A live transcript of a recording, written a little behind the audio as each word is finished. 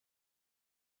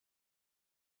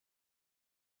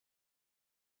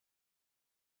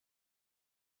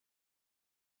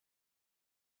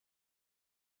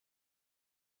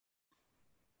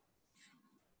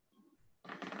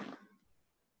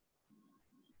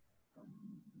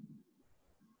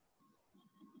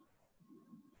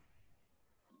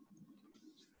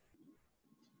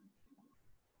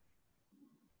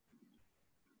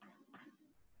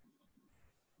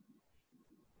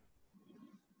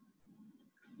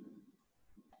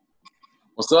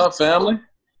What's up, family?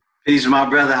 Peace, my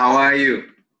brother. How are you?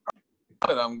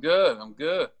 Good, I'm good. I'm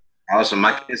good. Awesome.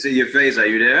 I Uh, can't see your face. Are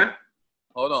you there?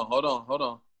 hold on.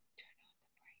 All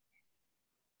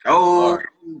Oh, right.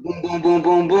 boom, boom, boom,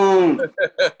 boom, boom.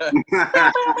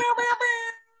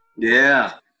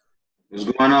 Yeah. What's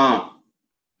going on?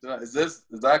 Is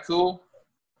that cool?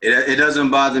 It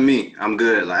doesn't bother me. I'm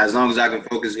good. Like, as long as I can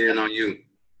focus in on you.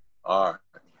 All right.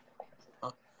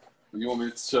 You want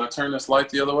me to turn this light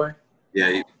the other way? Yeah,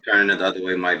 you turning it the other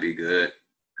way might be good.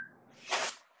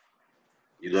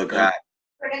 You look There- hot.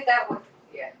 Turn it that way.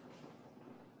 Yeah.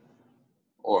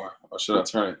 or should I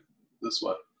turn it this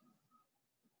way?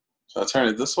 Should I turn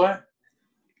it this way?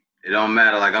 It don't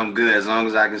matter. Like I'm good as long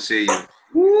as I can see you.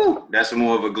 Woo! That's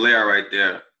more of a glare right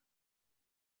there.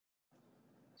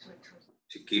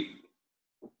 To keep.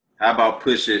 How about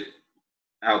push it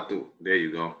out the? There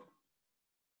you go.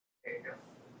 There you go.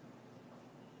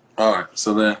 All right.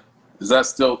 So then, is that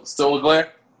still a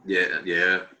glare? Yeah,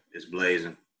 yeah. It's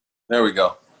blazing. There we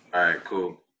go. All right,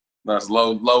 cool. That's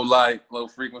low light, low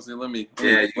frequency.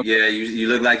 You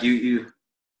look like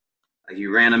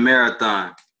you ran a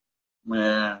marathon.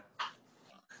 Man,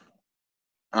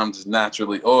 I'm just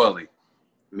naturally oily.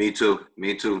 Me too.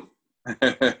 Me too.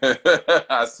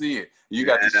 I see it. You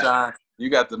got the Yeah. shine. You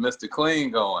got the Mr.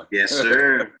 Clean going. Yes,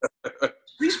 sir.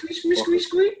 Squeak, squeak, squeak, squeak,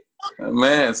 squeak.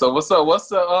 Man, so what's up? What's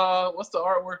the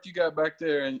artwork you got back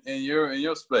there in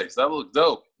your space? That looks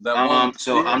dope. That one.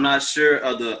 So I'm not sure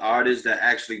of the artist that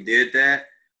actually did that,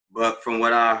 but from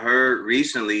what I heard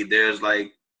recently, there's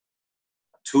like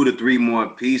 2 to 3 more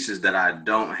pieces that I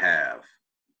don't have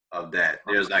of that.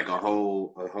 There's like a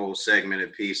whole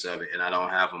segmented piece of it, and I don't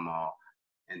have them all.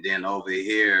 And then over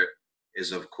here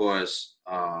is of course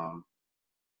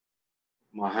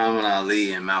Muhammad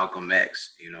Ali and Malcolm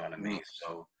X. You know what I mean?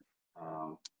 So,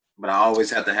 but I always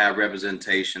have to have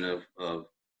representation of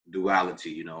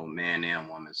duality. You know, man and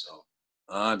woman. So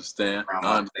I understand. around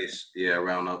my place, yeah,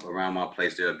 around my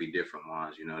place, there'll be different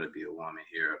ones. You know, there'll be a woman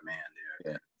here, a man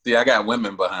there. Yeah. See, I got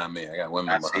women behind me. I got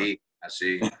women behind. I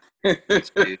see.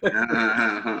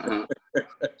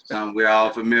 Something we're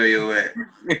all familiar with.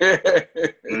 You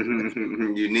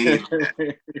need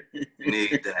that. You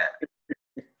need that.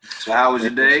 So how was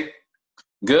your day?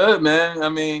 Good, man. I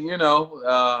mean,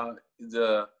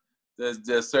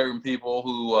 there's certain people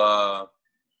who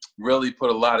really put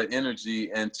a lot of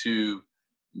energy into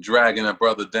dragging a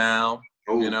brother down,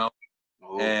 Oh. you know,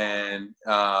 Oh. and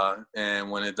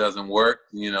when it doesn't work,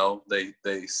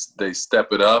 they step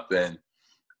it up and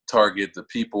target the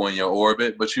people in your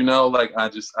orbit. But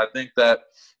I think that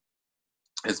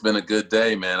it's been a good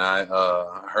day, man. I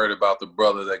heard about the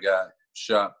brother that got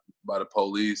shot by the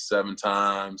police 7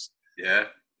 times. Yeah.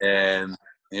 And,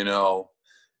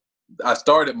 I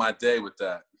started my day with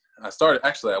that. I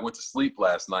went to sleep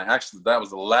last night. Actually, that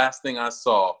was the last thing I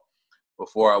saw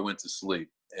before I went to sleep.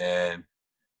 And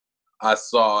I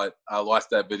saw it. I watched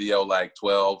that video like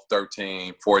 12,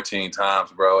 13, 14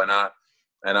 times, bro. And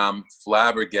I'm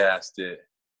flabbergasted,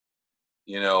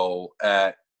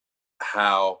 at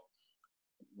how,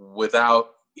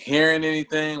 without hearing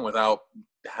anything, without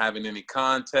having any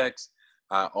context,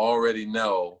 I already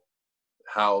know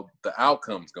how the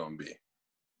outcome's going to be,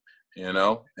 and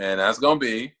that's going to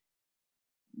be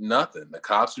nothing. The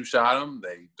cops who shot him,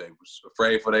 they was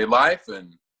afraid for their life,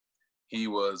 and he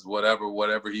was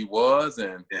whatever he was,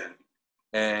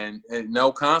 and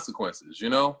no consequences,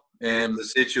 and the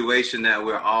situation that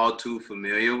we're all too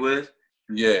familiar with.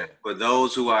 Yeah. For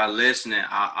those who are listening,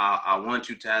 I want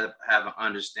you to have an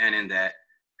understanding that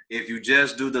if you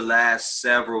just do the last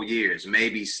several years,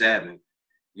 maybe 7,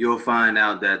 you'll find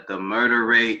out that the murder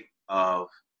rate of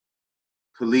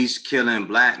police killing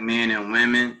black men and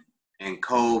women in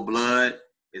cold blood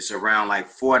is around like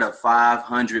 400 to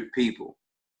 500 people.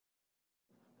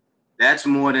 That's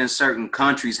more than certain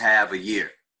countries have a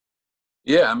year.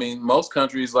 Yeah, I mean, most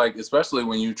countries, like, especially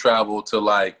when you travel to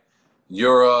like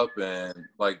Europe and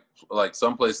like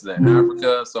some places in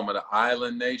Africa, some of the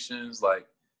island nations, like,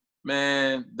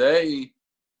 man,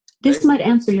 This might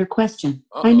answer your question.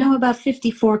 I know about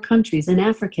 54 countries in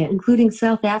Africa, including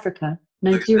South Africa,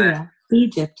 Nigeria,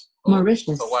 Egypt,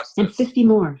 Mauritius, and 50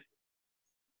 more.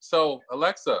 So,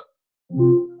 Alexa,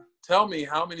 tell me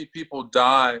how many people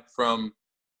die from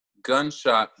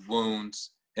gunshot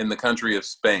wounds in the country of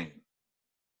Spain.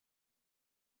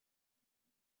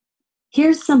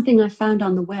 Here's something I found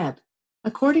on the web.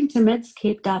 According to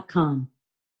Medscape.com,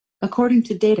 according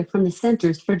to data from the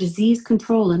Centers for Disease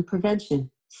Control and Prevention,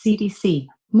 CDC,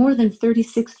 more than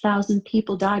 36,000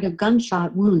 people died of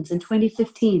gunshot wounds in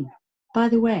 2015. By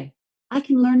the way, I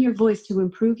can learn your voice to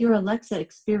improve your Alexa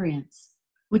experience.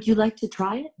 Would you like to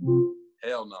try it?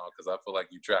 Hell no, because I feel like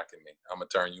you tracking me. I'm gonna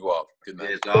turn you off. Good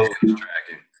night. It's always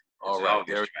tracking. All It's right, always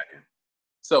Gary. tracking.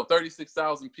 So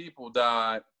 36,000 people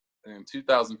died in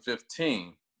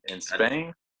 2015 in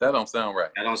Spain. That don't sound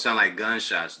right. That don't sound like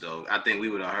gunshots, though. I think we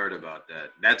would have heard about that.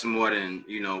 That's more than,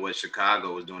 what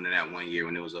Chicago was doing in that one year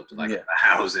when it was up to like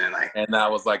 1,000. Like, And that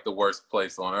was like the worst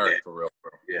place on earth, for real.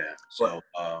 yeah. So,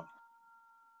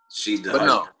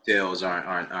 details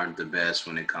aren't the best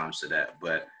when it comes to that.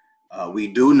 But we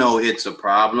do know it's a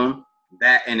problem.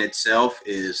 That in itself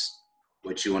is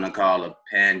what you want to call a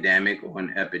pandemic or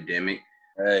an epidemic.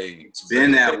 Hey, it's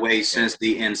been that way since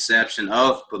the inception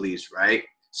of police, right?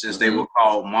 Since they were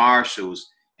called marshals,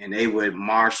 and they would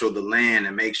marshal the land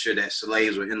and make sure that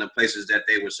slaves were in the places that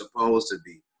they were supposed to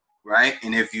be, right?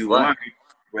 And if you weren't,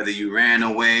 whether you ran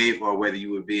away or whether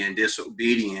you were being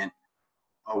disobedient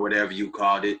or whatever you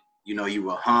called it, you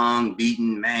were hung,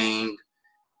 beaten, maimed,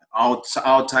 all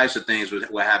types of things would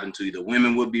happen to you. The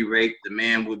women would be raped, the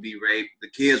man would be raped, the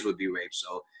kids would be raped.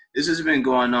 So this has been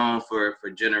going on for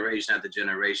generation after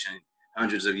generation,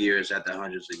 hundreds of years after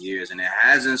hundreds of years, and it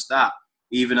hasn't stopped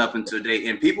even up until today.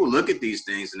 And people look at these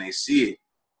things and they see it,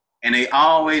 and they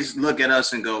always look at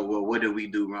us and go, well, what did we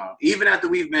do wrong? Even after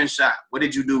we've been shot, what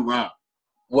did you do wrong?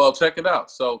 Well, check it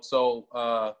out. So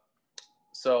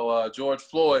George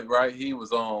Floyd, right? He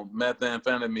was on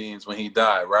methamphetamines when he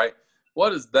died, right?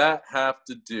 What does that have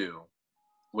to do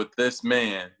with this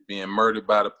man being murdered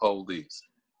by the police?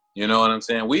 You know what I'm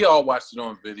saying? We all watched it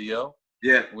on video.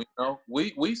 Yeah.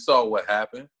 We saw what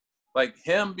happened. Like,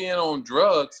 him being on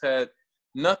drugs had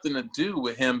nothing to do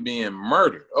with him being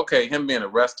murdered. Okay, him being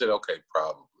arrested, okay,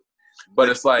 probably. But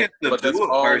it's like, but there's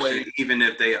always, even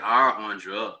if they are on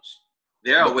drugs,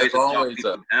 there are ways to talk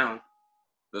people down.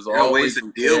 There's always ways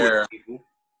to deal with people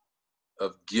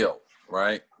of guilt,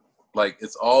 right? Like,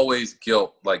 it's always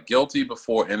guilt, like guilty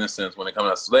before innocence when it comes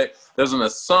out. So there's an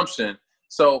assumption.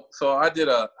 So I did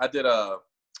a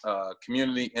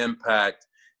community impact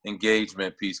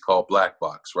engagement piece called Black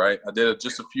Box, right? I did it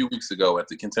just a few weeks ago at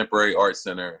the Contemporary Art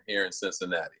Center here in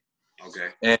Cincinnati.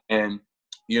 Okay. And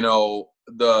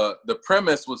the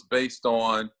premise was based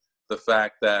on the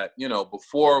fact that,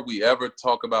 before we ever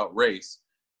talk about race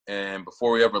and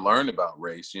before we ever learn about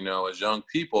race, as young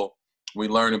people, we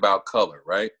learn about color,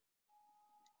 right?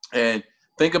 And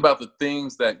think about the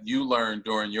things that you learned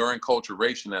during your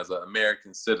enculturation as an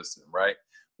American citizen, right?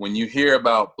 When you hear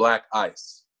about black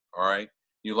ice, all right,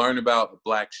 you learn about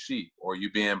black sheep, or you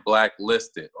being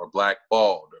blacklisted, or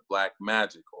blackballed, or black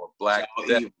magic, or black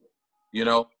death,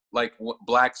 like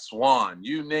black swan,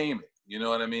 you name it. You know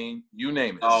what I mean? You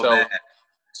name it.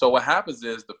 So what happens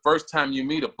is, the first time you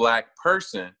meet a black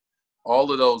person,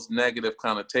 all of those negative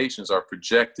connotations are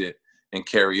projected and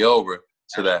carry over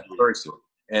to that person.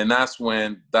 And that's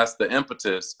the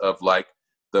impetus of like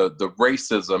the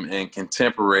racism in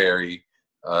contemporary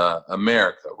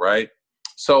America, right?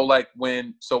 So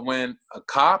when a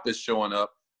cop is showing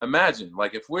up, imagine,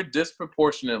 like, if we're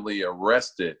disproportionately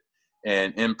arrested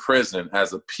and in prison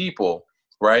as a people,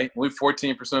 right? We're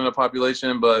 14% of the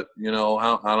population, but I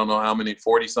don't know how many,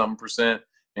 40-something%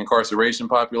 incarceration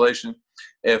population.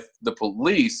 If the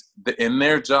police in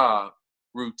their job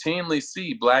routinely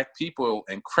see black people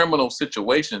in criminal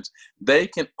situations, they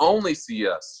can only see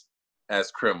us as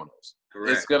criminals.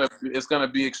 Correct. It's gonna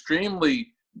be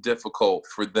extremely difficult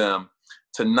for them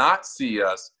to not see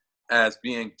us as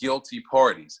being guilty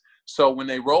parties. So when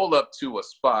they roll up to a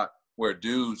spot where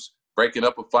dudes breaking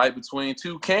up a fight between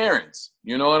two Karens,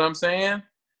 you know what I'm saying?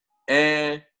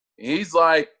 And he's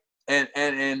like,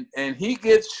 and he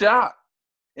gets shot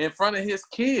in front of his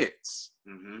kids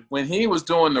when he was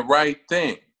doing the right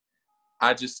thing.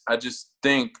 I just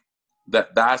think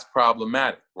that that's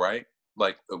problematic, right?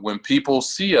 Like, when people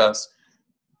see us,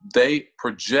 they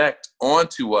project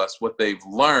onto us what they've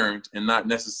learned and not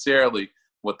necessarily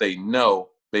what they know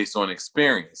based on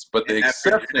experience. But the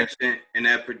acceptance and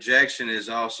that projection is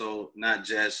also not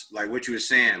just like what you were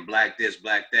saying, black this,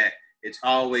 black that. It's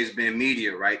always been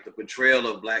media, right? The portrayal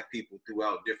of black people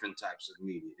throughout different types of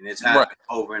media. And it's happened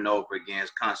over and over again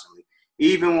constantly.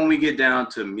 Even when we get down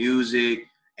to music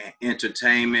and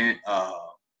entertainment,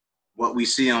 what we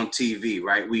see on TV,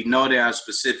 right? We know there are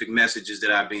specific messages that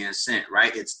are being sent,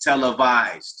 right? It's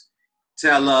televised,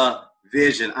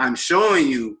 television. I'm showing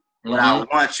you what I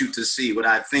want you to see, what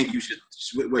I think you should,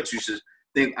 what you should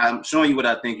think. I'm showing you what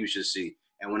I think you should see.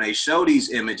 And when they show these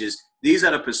images, these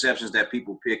are the perceptions that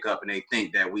people pick up, and they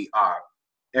think that we are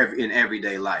in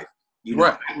everyday life.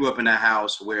 I grew up in a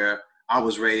house where I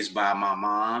was raised by my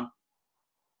mom,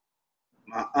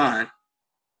 my aunt,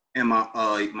 and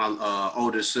my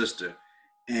older sister.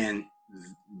 And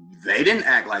they didn't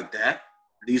act like that.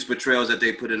 These portrayals that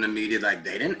they put in the media, like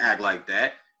they didn't act like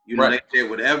that. You know, Right. they said,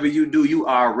 whatever you do, you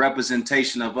are a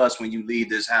representation of us when you leave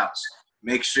this house.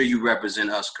 Make sure you represent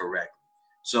us correctly.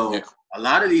 So Yeah. a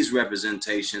lot of these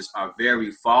representations are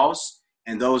very false.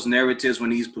 And those narratives, when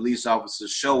these police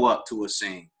officers show up to a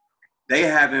scene, they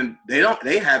haven't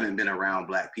been around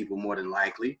Black people more than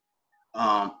likely.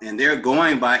 And they're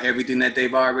going by everything that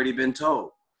they've already been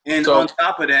told. And So- on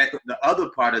top of that, the other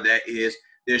part of that is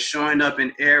they're showing up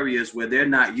in areas where they're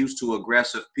not used to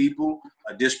aggressive people,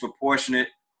 a disproportionate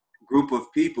group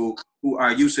of people who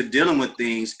are used to dealing with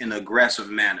things in aggressive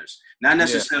manners. Not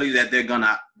necessarily that they're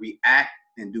gonna react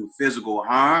and do physical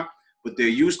harm, but they're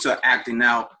used to acting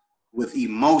out with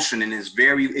emotion, and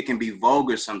it can be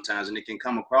vulgar sometimes, and it can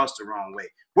come across the wrong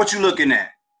way. What you looking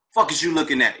at? Fuck is you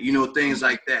looking at? You know, things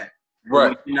like that. Right.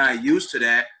 When you're not used to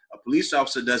that, a police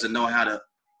officer doesn't know how to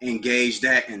engage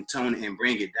that and tone it and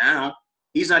bring it down.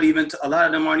 He's not even. A lot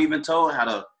of them aren't even told how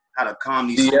to calm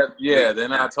these. Yeah, they're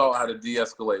not taught how to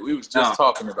de-escalate. We was just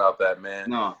talking about that, man.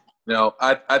 No.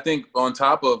 I think on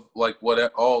top of like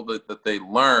all that they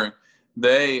learn,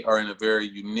 they are in a very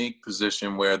unique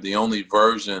position where the only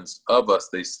versions of us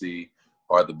they see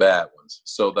are the bad ones.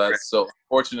 So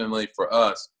fortunately for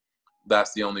us,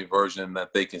 that's the only version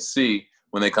that they can see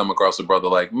when they come across a brother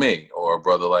like me or a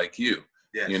brother like you.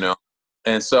 Yes. You know,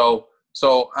 and so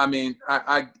I mean,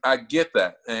 I get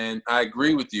that, and I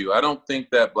agree with you. I don't think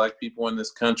that Black people in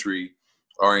this country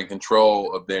are in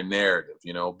control of their narrative.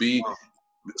 You know, and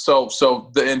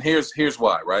here's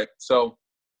why, right? So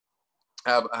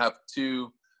I have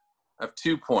two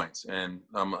points, and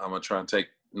I'm gonna try and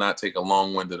not take a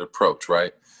long-winded approach,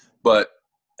 right? But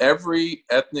every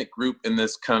ethnic group in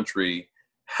this country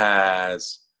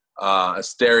has a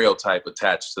stereotype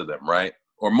attached to them, right?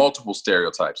 Or multiple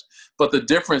stereotypes. But the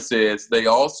difference is they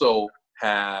also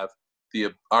have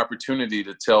the opportunity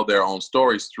to tell their own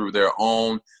stories through their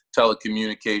own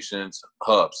telecommunications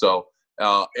hub. So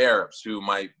Arabs who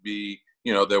might be,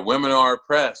 their women are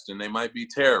oppressed and they might be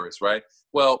terrorists, right?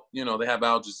 Well, they have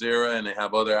Al Jazeera and they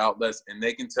have other outlets, and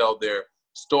they can tell their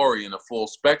story in a full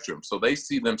spectrum. So they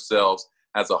see themselves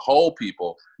as a whole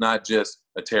people, not just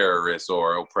a terrorist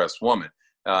or oppressed woman.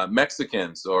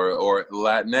 Mexicans or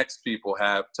Latinx people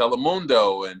have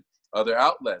Telemundo and other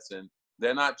outlets, and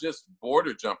they're not just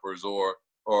border jumpers or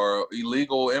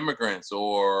illegal immigrants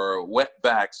or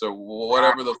wetbacks or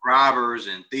whatever the robbers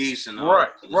and thieves and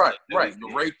right, the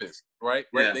rapists, right?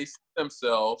 Yeah. They see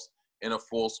themselves in a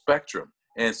full spectrum,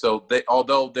 and so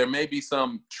although there may be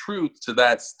some truth to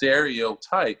that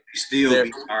stereotype, they still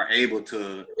are able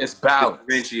to. It's balanced,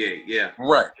 differentiate, yeah,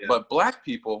 right. Yeah. But Black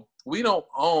people, we don't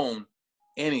own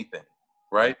anything,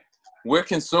 right? We're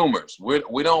consumers.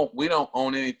 We don't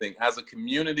own anything as a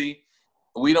community.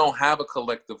 We don't have a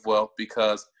collective wealth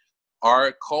because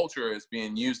our culture is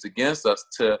being used against us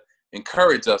to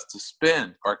encourage us to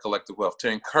spend our collective wealth, to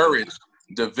encourage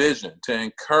division, to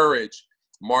encourage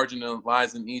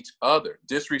marginalizing each other,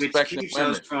 disrespecting which keeps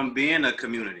women. us from being a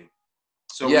community.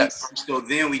 So yes.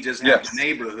 Then we just have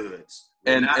neighborhoods.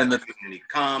 And the community.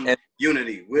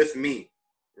 Unity with me.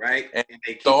 Right? And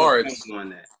they keep us doing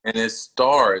that. And it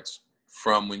starts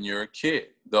from when you're a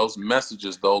kid. Those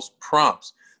messages, those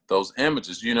prompts, those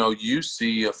images. You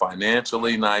see a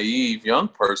financially naive young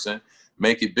person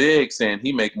make it big, saying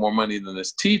he make more money than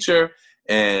his teacher,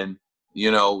 and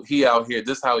he out here.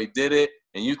 This is how he did it,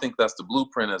 and you think that's the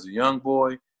blueprint as a young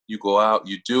boy. You go out,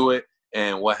 you do it,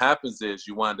 and what happens is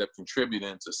you wind up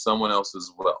contributing to someone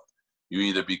else's wealth. You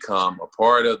either become a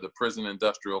part of the prison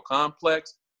industrial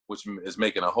complex, which is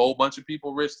making a whole bunch of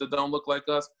people rich that don't look like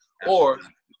us, or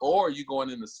you going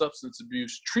into substance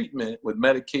abuse treatment with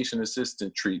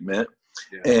medication-assisted treatment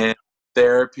and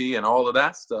therapy and all of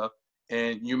that stuff,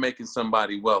 and you're making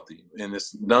somebody wealthy. And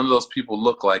none of those people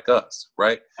look like us,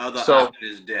 right? Other option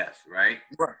is death, right?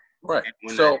 Right.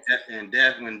 And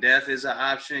when death is an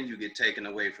option, you get taken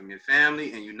away from your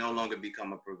family, and you no longer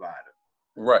become a provider.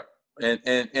 Right.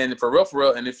 And for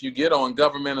real, and if you get on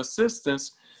government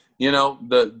assistance,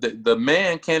 the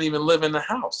man can't even live in the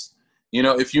house,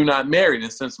 if you're not married.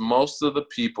 And since most of the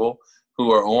people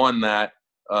who are on that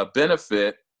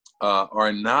benefit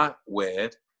are not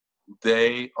wed,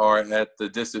 they are at the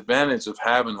disadvantage of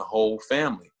having a whole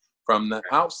family from the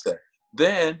outset.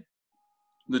 Then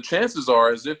the chances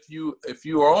are is if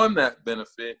you are on that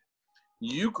benefit,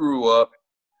 you grew up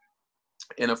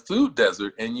in a food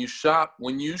desert, and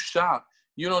when you shop,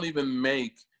 you don't even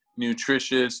make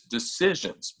nutritious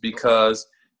decisions because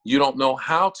you don't know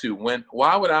how to.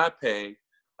 Why would I pay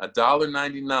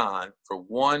 $1.99 for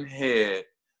one head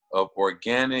of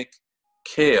organic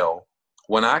kale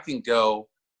when I can go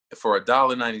for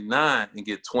 $1.99 and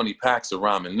get 20 packs of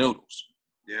ramen noodles.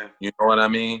 Yeah. You know what I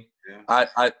mean? Yeah.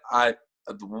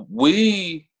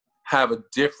 We have a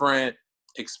different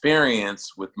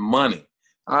experience with money.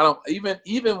 I don't even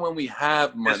when we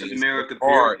have money, That's America, it's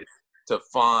hard period. to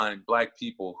find Black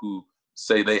people who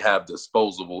say they have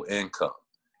disposable income.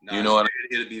 No, You know what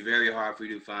it'll be very hard for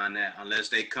you to find that unless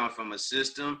they come from a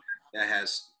system that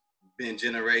has been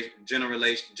generationally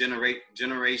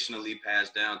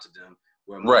passed down to them,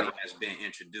 where money has been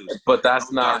introduced. But that's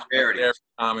Those not are a rarities. very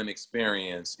common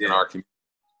experience in Yeah. our community.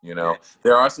 You know,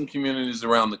 there are some communities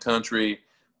around the country.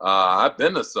 I've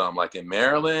been to some, like in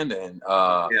Maryland, and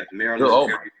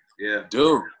Maryland.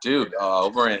 dude,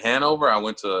 over in Hanover, I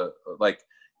went to, like,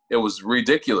 it was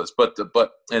ridiculous. But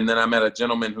and then I met a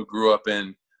gentleman who grew up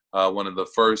in one of the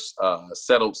first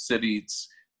settled cities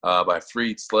by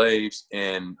freed slaves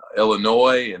in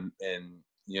Illinois, and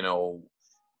you know,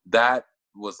 that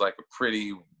was like a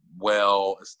pretty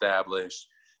well established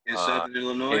in Southern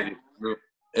Illinois.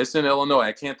 It's in Illinois.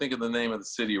 I can't think of the name of the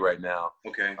city right now.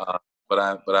 Okay. But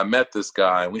I met this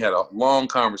guy and we had a long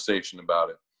conversation about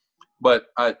it. But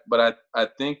I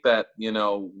think that, you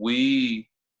know, we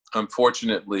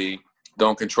unfortunately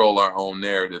don't control our own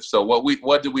narrative. So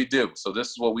what did we do? So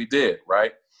this is what we did,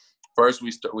 right? First,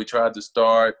 we tried to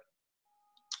start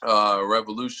a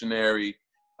revolutionary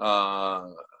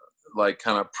like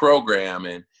kind of program,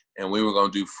 and we were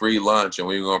going to do free lunch, and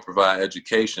we were going to provide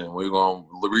education, and we were going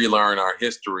to relearn our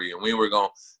history, and we were going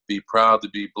to be proud to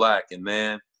be Black. And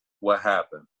then what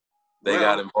happened? They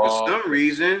got involved. For some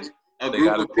reason, a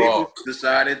group of people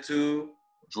decided to.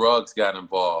 Drugs got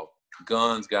involved.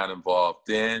 Guns got involved.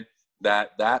 Then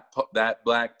that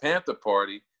Black Panther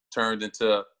Party turned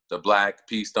into the Black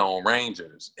Keystone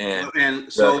Rangers,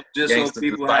 and so just so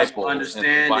people have an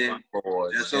understanding,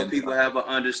 have an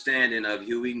understanding of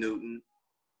Huey Newton,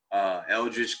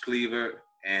 Eldridge Cleaver,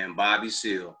 and Bobby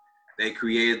Seale. They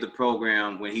created the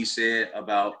program when he said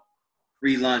about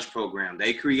free lunch program.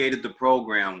 They created the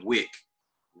program WIC,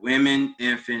 Women,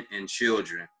 Infant, and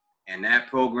Children. And that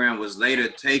program was later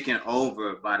taken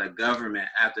over by the government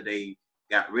after they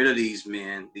got rid of these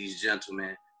men, these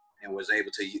gentlemen, and was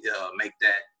able to make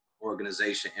that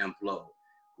organization implode,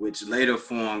 which later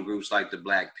formed groups like the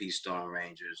Black Keystone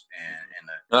Rangers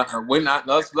and we're not.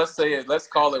 Let's say it. Let's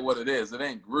call it what it is. It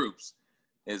ain't groups.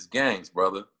 It's gangs,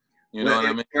 brother. You know what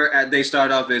I mean? They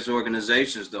start off as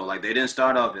organizations though. Like they didn't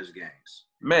start off as gangs.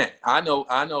 Man, I know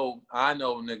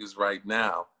niggas right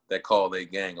now that call their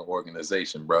gang an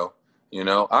organization, bro. You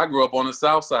know, I grew up on the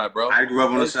South Side, bro. I grew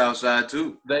up on the South Side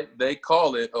too. They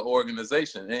call it an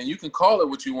organization, and you can call it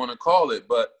what you want to call it,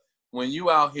 but when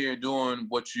you out here doing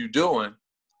what you doing,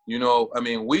 you know, I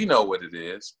mean, we know what it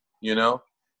is, you know,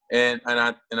 and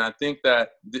I think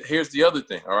that here's the other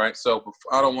thing. All right, so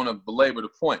I don't want to belabor the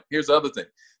point. Here's the other thing.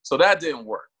 So that didn't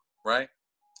work, right?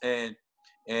 And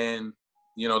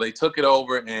you know, they took it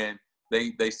over, and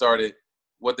they started.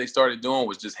 What they started doing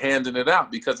was just handing it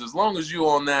out, because as long as you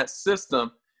on that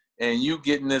system and you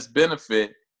getting this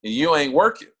benefit and you ain't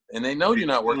working, and they know you're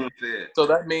not working, so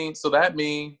that means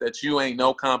that you ain't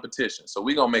no competition. So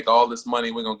we're gonna make all this money,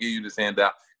 we're gonna give you this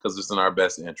handout because it's in our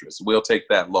best interest. We'll take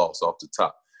that loss off the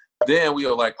top. Then we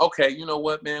were like, okay, you know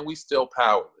what, man, we still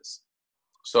powerless.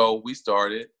 So we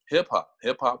started hip hop.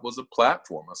 Hip hop was a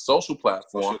platform, a social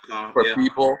platform for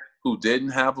people who didn't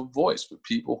have a voice, for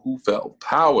people who felt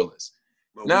powerless.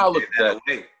 But now look at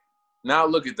that. Now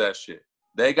look at that shit.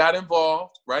 They got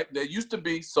involved, right? They used to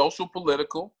be social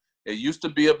political. It used to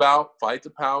be about fight the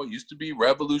power. It used to be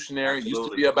revolutionary. It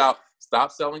used to be about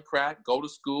stop selling crack, go to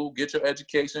school, get your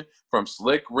education, from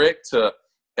Slick Rick to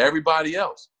everybody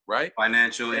else, right?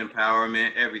 Financial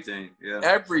empowerment, everything. Yeah.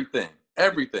 Everything,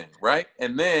 right?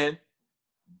 And then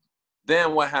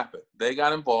what happened? They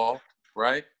got involved,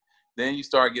 right? Then you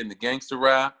start getting the gangster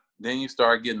rap. Then you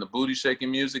start getting the booty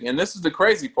shaking music. And this is the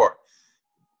crazy part.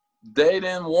 They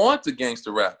didn't want the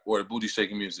gangster rap or the booty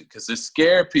shaking music because it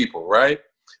scared people, right?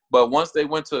 But once they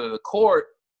went to the court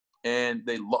and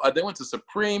they went to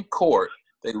Supreme Court,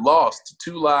 they lost to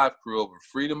 2 Live Crew over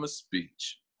freedom of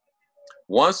speech.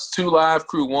 Once 2 Live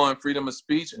Crew won freedom of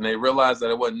speech and they realized that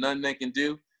it wasn't nothing they can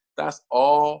do, that's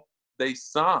all they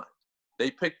signed.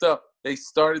 They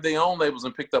started their own labels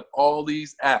and picked up all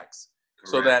these acts.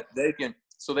 Correct.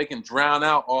 so they can drown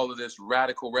out all of this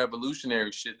radical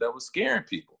revolutionary shit that was scaring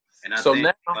people. And I think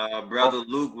Brother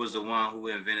Luke was the one who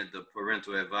invented the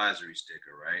parental advisory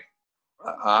sticker, right?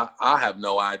 I have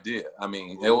no idea. I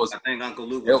mean, it was. I think Uncle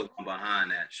Luke was the one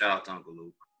behind that. Shout out to Uncle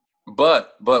Luke.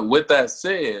 But with that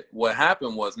said, what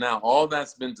happened was now all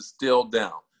that's been distilled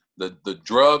down. The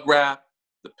drug rap,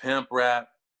 the pimp rap,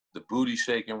 the booty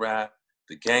shaking rap,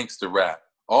 the gangster rap.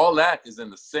 All that is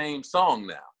in the same song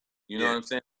now. You know what I'm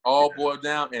saying? All boiled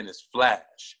down, and it's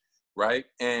flash, right?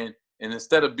 And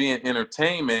instead of being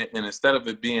entertainment, and instead of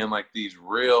it being like these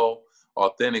real,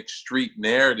 authentic street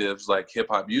narratives like hip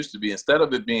hop used to be, instead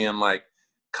of it being like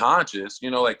conscious, you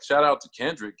know, like shout out to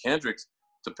Kendrick. Kendrick's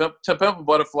To Pimp a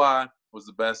Butterfly was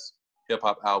the best hip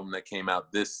hop album that came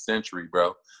out this century,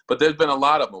 bro. But there's been a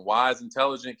lot of them. Wise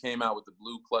Intelligent came out with the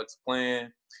Blue Klux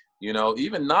Klan. You know,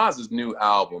 even Nas's new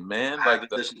album, man. I Like haven't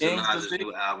the listened to Nas's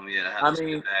new album yet. I I have to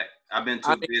mean, get back. I've been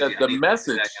too busy. the I need message,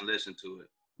 to get back and listen to it.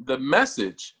 the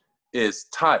message is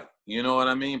tight. You know what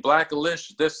I mean? Black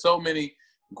Alicia. There's so many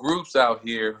groups out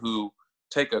here who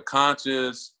take a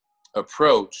conscious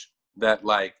approach that,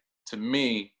 like, to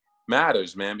me,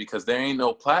 matters, man, because there ain't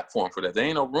no platform for that. There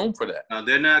ain't no room for that. No,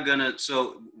 they're not gonna.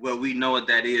 So, well, we know what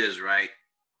that is, right?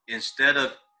 Instead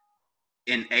of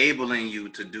enabling you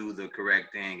to do the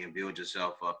correct thing and build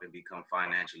yourself up and become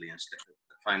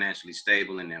financially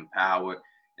stable and empowered,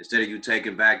 instead of you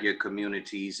taking back your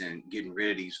communities and getting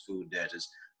rid of these food deserts,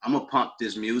 I'm gonna pump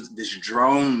this music, this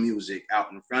drone music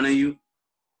out in front of you,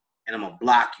 and I'm gonna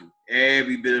block you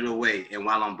every bit of the way. And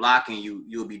while I'm blocking you,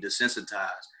 you'll be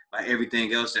desensitized by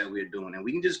everything else that we're doing, and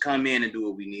we can just come in and do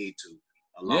what we need to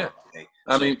alone. Yeah. Okay?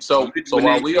 I mean, so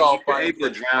while we all you're fight able to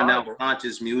drown out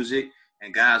conscious music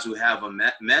and guys who have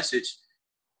a message,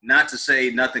 not to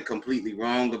say nothing completely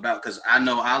wrong about, because I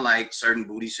know I like certain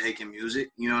booty shaking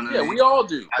music. You know what I mean? Yeah, we all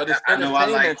do. But it's I know I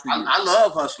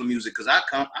love hustler music because I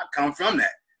come from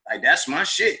that. Like, that's my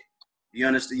shit. You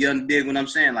understand? You dig what I'm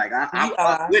saying? Like, I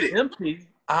fuck with it.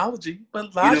 MP-ology, but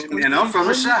you know, and I'm from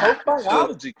the shop.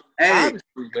 Biology. So, hey,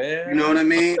 man. you know what I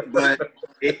mean? But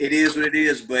it is what it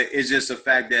is. But it's just a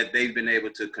fact that they've been able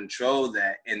to control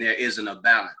that, and there isn't a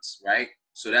balance, right?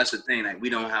 So that's the thing. Like, we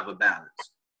don't have a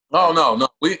balance. Oh no.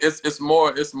 It's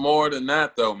more than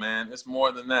that, though, man. It's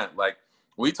more than that. Like,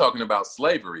 we talking about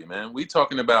slavery, man. We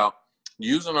talking about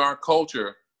using our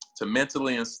culture to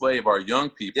mentally enslave our young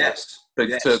people. Yes.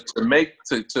 To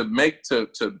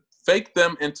fake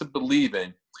them into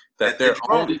believing that their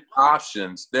only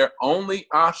options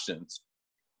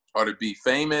are to be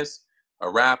famous, a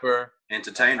rapper,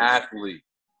 entertainers, athlete.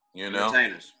 You know,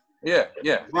 entertainers. Yeah.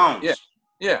 Drones.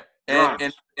 Yeah.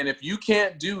 And if you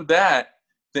can't do that,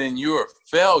 then you're a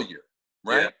failure,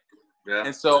 right? Yeah.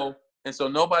 And so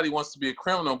nobody wants to be a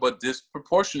criminal, but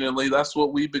disproportionately, that's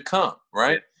what we become,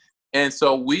 right? Yeah. And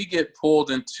so we get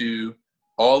pulled into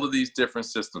all of these different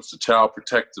systems: the child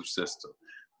protective system,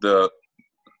 the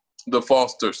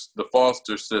foster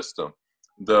system,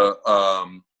 the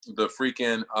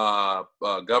freaking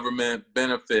government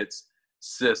benefits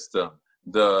system,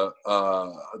 the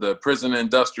prison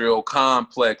industrial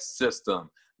complex system,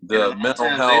 the mental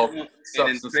health, and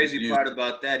the crazy part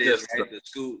about that is, right,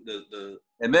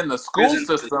 and then the school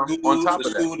system on top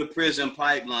of that. The prison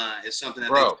pipeline is something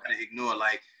that they try to ignore.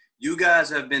 Like, you guys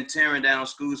have been tearing down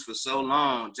schools for so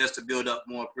long just to build up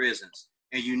more prisons,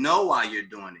 and you know why you're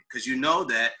doing it, because you know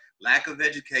that lack of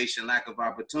education, lack of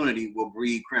opportunity will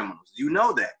breed criminals. You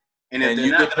know that, and if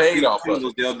they're not paid off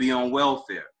criminals, they'll be on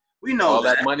welfare. We know all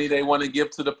that money they want to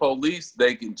give to the police,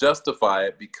 they can justify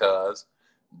it because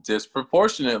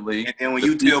disproportionately. And when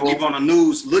you tell people on the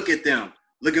news, look at them,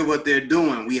 look at what they're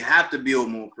doing, we have to build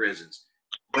more prisons.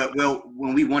 But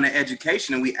when we want an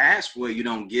education and we ask for it, you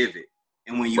don't give it.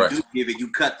 And when you do give it, you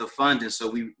cut the funding so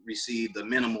we receive the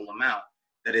minimal amount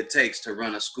that it takes to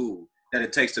run a school, that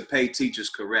it takes to pay teachers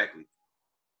correctly.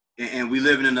 And we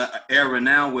live in an era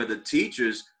now where the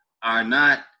teachers are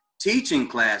not teaching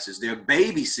classes, they're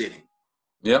babysitting.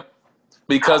 Yep.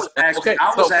 Because I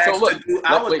was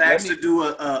asked to do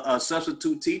a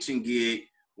substitute teaching gig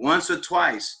once or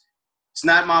twice. It's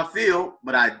not my field,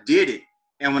 but I did it.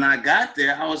 And when I got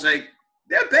there, I was like,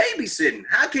 they're babysitting.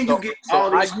 How can you get all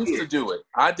these kids? I used to do it.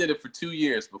 I did it for 2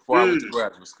 years before I went to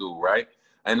graduate school, right?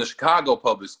 And the Chicago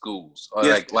public schools,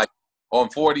 like on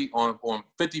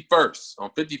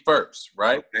 51st,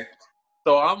 right? Okay.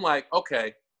 So I'm like,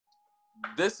 okay,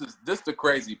 this the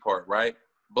crazy part, right?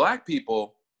 Black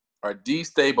people are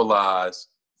destabilized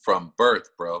from birth,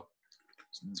 bro.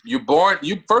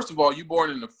 First of all, you're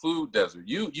born in the food desert.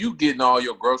 You getting all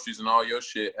your groceries and all your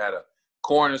shit at a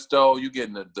corner store. You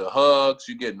getting the hugs,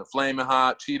 you getting the flaming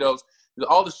hot Cheetos,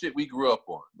 all the shit we grew up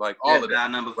on, like all of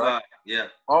that. Number 5, right? Yeah,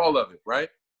 all of it,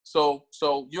 right? So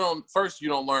you don't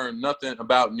learn nothing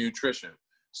about nutrition.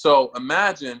 So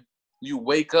imagine you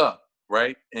wake up,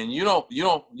 right, and you don't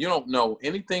know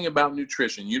anything about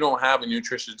nutrition. You don't have a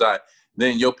nutritious diet.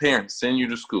 Then your parents send you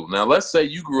to school. Now, let's say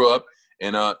you grew up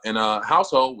in a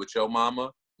household with your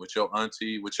mama, with your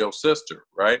auntie, with your sister,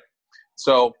 right?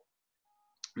 So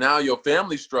now your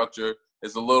family structure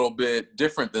is a little bit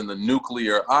different than the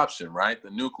nuclear option, right?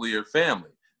 The nuclear family.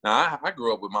 Now, I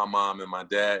grew up with my mom and my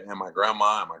dad and my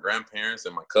grandma and my grandparents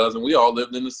and my cousin. We all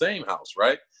lived in the same house,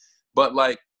 right? But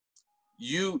like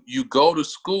you go to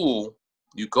school,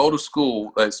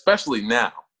 especially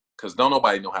now, because don't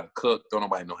nobody know how to cook, don't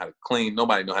nobody know how to clean,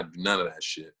 nobody know how to do none of that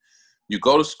shit. You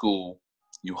go to school,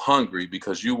 you hungry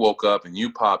because you woke up and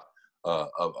you popped a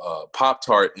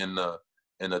Pop-Tart in the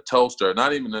toaster.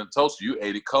 Not even in the toaster, you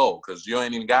ate it cold because you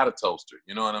ain't even got a toaster.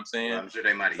 You know what I'm saying? Well, I'm sure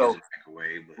they might have used a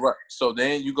microwave. But. Right. So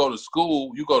then you go to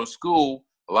school.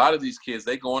 A lot of these kids,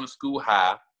 they going to school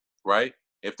high, right?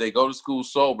 If they go to school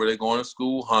sober, they're going to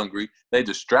school hungry. They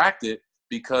distracted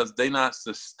because they not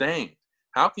sustained.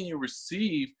 How can you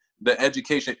receive the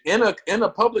education in a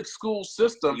public school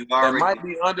system that might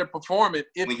be underperforming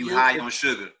if when you high on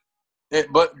sugar?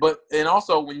 But and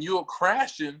also when you're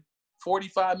crashing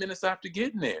 45 minutes after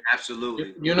getting there.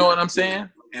 Absolutely. You know what I'm saying?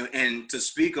 And to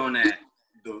speak on that,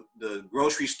 the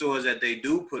grocery stores that they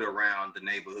do put around the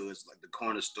neighborhoods, like the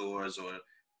corner stores or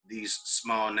these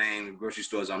small name grocery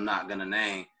stores I'm not gonna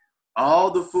name,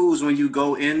 all the foods when you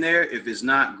go in there, if it's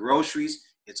not groceries,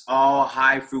 it's all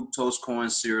high fructose corn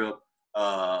syrup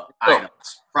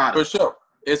items, products. For sure.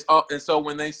 It's all, and so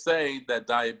when they say that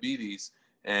diabetes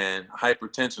and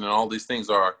hypertension and all these things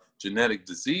are genetic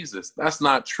diseases, that's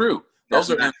not true. Those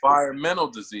are environmental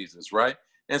diseases, right?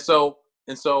 And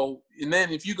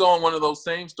then if you go in one of those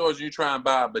same stores and you try and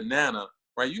buy a banana,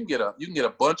 right? You can get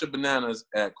a bunch of bananas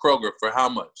at Kroger for how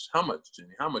much? How much, Jenny?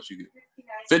 How much you get?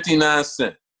 59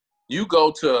 cents. You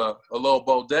go to a little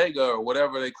bodega or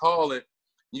whatever they call it,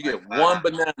 you get one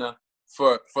banana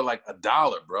for like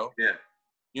 $1, bro. Yeah.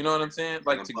 You know what I'm saying?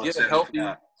 Like to get a healthy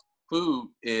food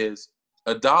is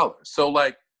 $1. So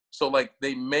like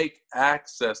they make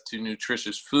access to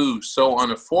nutritious food so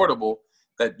unaffordable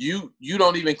that you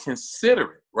don't even consider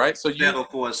it, right? So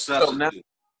for a substitute.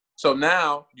 So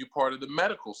now you're part of the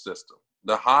medical system,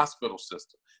 the hospital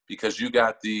system, because you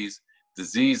got these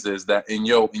diseases that in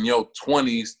your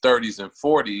 20s, 30s, and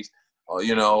 40s,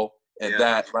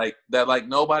 that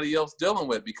nobody else dealing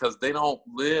with because they don't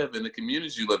live in the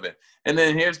communities you live in. And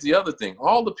then here's the other thing: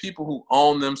 all the people who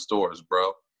own them stores,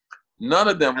 bro, none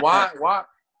of them. Why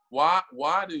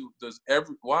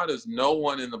does no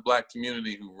one in the Black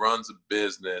community who runs a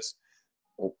business?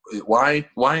 Why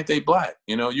ain't they Black?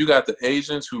 You know, you got the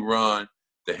Asians who run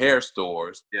the hair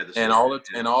stores, and all the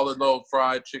little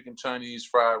fried chicken, Chinese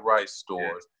fried rice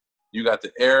stores. Yeah. You got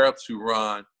the Arabs who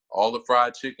run all the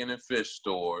fried chicken and fish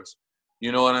stores.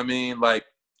 You know what I mean? Like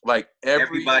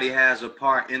everybody has a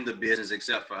part in the business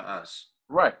except for us.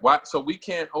 Right. Why? So we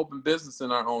can't open business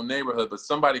in our own neighborhood, but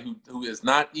somebody who is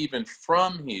not even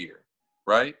from here,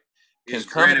 right, can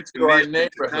come into our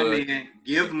neighborhood, come in,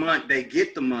 give money. They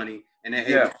get the money, and they're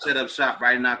able to set up shop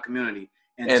right in our community.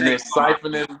 And they're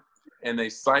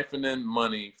siphoning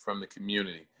money from the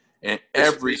community, and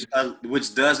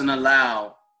which doesn't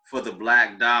allow for the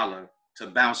Black dollar to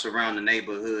bounce around the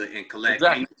neighborhood and collect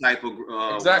any type of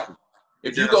exactly.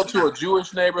 If you go to a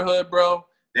Jewish neighborhood, bro,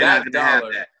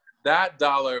 that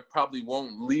dollar probably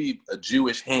won't leave a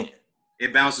Jewish hand.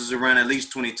 It bounces around at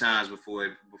least 20 times before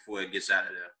it gets out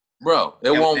of there. Bro,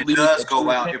 it won't leave. It does go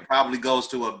out. Hand. It probably goes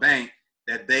to a bank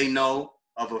that they know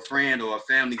of, a friend or a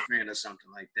family friend or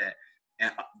something like that.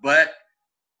 But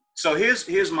so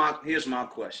here's my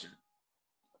question.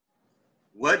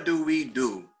 What do we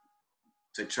do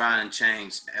to try and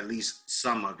change at least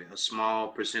some of it, a small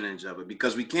percentage of it?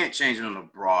 Because we can't change it on a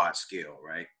broad scale,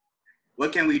 right?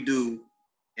 What can we do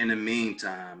in the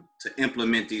meantime to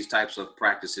implement these types of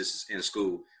practices in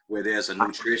school, where there's a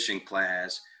nutrition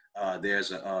class,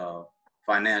 there's a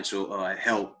financial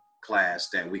help class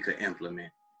that we could implement?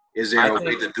 Is there a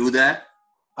way to do that?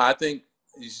 I think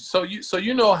so.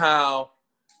 You know how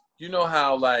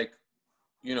like,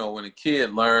 you know, when a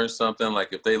kid learns something,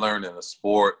 like if they learn in a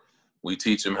sport, we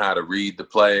teach them how to read the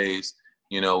plays.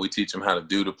 You know, we teach them how to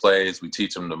do the plays. We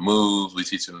teach them the moves. We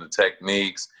teach them the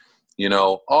techniques. You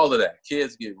know, all of that.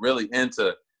 Kids get really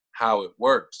into how it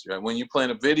works. Right? When you're playing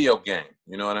a video game,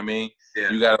 you know what I mean? Yeah.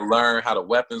 You got to learn how the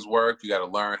weapons work. You got to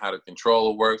learn how the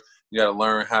controller works. You got to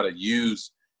learn how to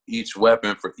use each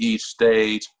weapon for each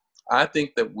stage. I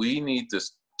think that we need to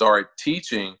start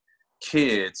teaching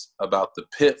kids about the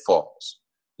pitfalls.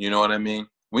 You know what I mean?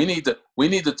 We need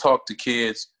to talk to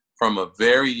kids from a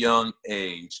very young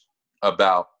age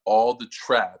about all the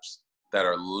traps that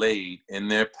are laid in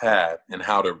their path and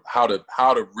how to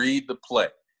read the play,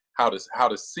 how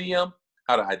to see them,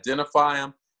 how to identify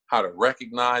them, how to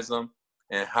recognize them,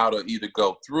 and how to either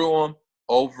go through them,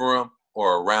 over them,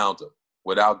 or around them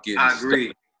without getting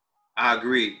I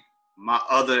agree. my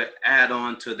other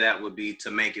add-on to that would be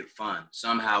to make it fun.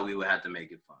 Somehow we would have to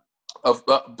make it fun.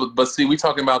 But see, we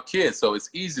talking about kids, so it's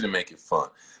easy to make it fun.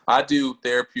 I do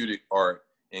therapeutic art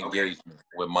engagement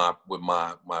with my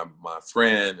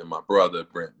friend and my brother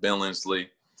Brent Billingsley.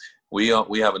 We have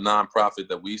a nonprofit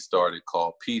that we started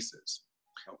called Pieces.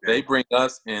 Okay. They bring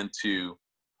us into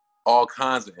all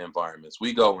kinds of environments.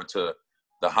 We go into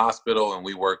the hospital and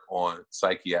we work on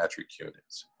psychiatric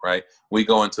units, right? We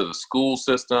go into the school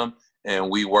system and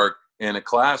we work in a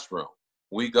classroom.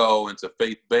 We go into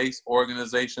faith-based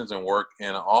organizations and work in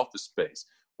an office space.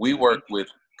 We work with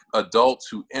adults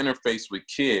who interface with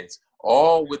kids,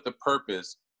 all with the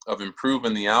purpose of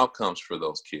improving the outcomes for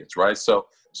those kids, right? So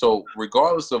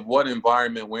regardless of what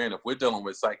environment we're in, if we're dealing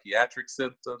with psychiatric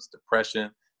symptoms, depression,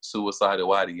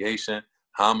 suicidal ideation,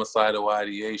 homicidal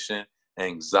ideation,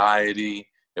 anxiety,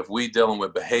 if we're dealing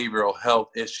with behavioral health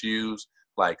issues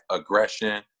like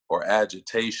aggression or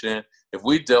agitation, if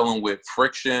we're dealing with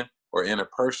friction or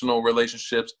interpersonal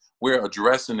relationships, we're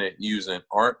addressing it using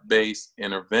art-based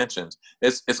interventions.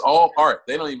 It's all art.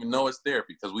 They don't even know it's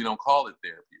therapy because we don't call it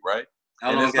therapy, right?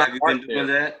 How long have you been doing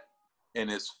that?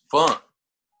 And it's fun.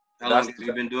 How long have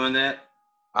you been doing that?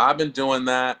 I've been doing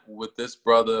that with this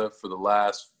brother for the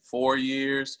last 4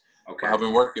 years. Okay. I've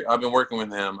been working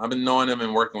with him. I've been knowing him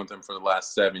and working with him for the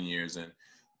last 7 years. And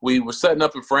we were setting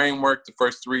up a framework the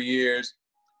first 3 years.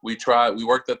 We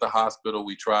worked at the hospital.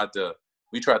 We tried to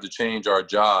change our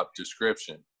job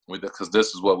description because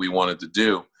this is what we wanted to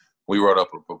do. We wrote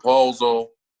up a proposal.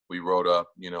 We wrote up,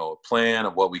 a plan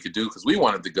of what we could do because we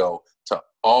wanted to go to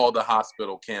all the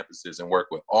hospital campuses and work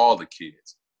with all the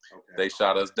kids. Okay. They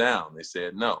shot us down. They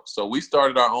said no. So we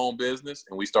started our own business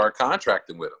and we started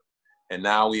contracting with them. And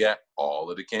now we at all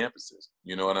of the campuses.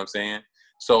 You know what I'm saying?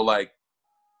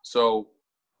 So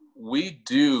we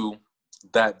do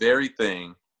that very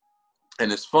thing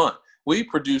and it's fun. We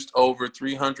produced over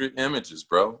 300 images,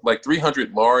 bro, like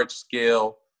 300 large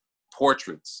scale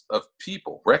portraits of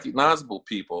people, recognizable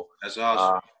people. That's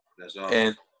awesome. That's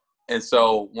awesome. And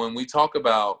so when we talk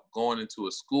about going into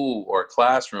a school or a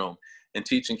classroom and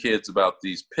teaching kids about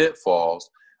these pitfalls,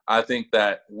 I think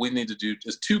that we need to do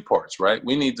just two parts, right?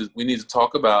 We need to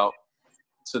talk to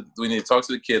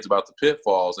the kids about the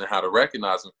pitfalls and how to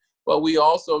recognize them. But we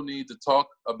also need to talk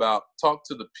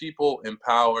to the people in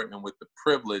power and with the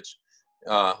privilege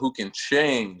who can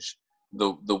change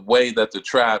the way that the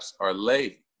traps are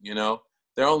laid.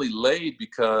 They're only laid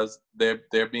because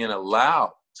they're being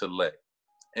allowed to lay.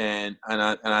 And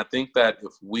I think that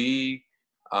if we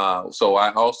so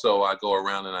I go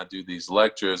around and I do these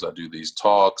lectures, I do these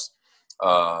talks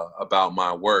about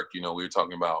my work. We were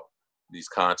talking about these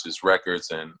conscious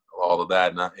records and all of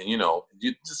that.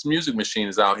 This music machine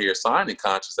is out here signing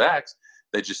conscious acts.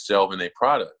 They just shelving their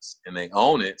products and they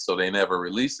own it, so they never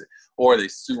release it, or they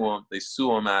sue them. They sue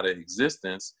them out of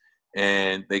existence,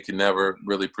 and they can never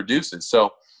really produce it.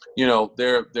 So,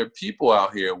 there are people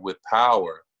out here with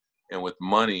power and with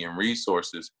money and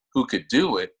resources who could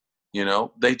do it.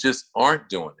 They just aren't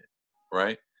doing it,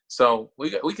 right? So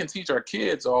we can teach our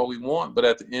kids all we want, but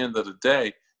at the end of the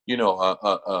day,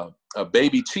 a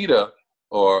baby cheetah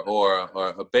or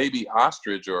a baby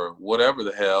ostrich or whatever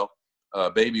the hell, a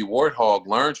baby warthog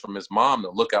learns from his mom to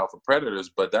look out for predators,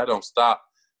 but that don't stop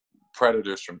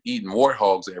predators from eating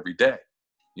warthogs every day.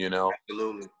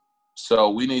 Absolutely. So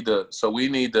we need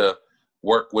to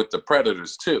work with the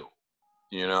predators too.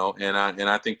 And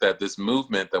I think that this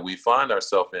movement that we find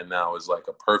ourselves in now is like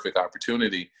a perfect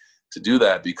opportunity to do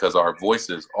that, because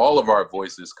all of our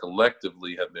voices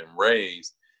collectively have been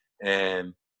raised.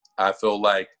 And I feel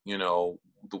like,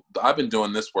 I've been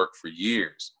doing this work for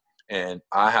years and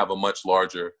I have a much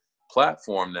larger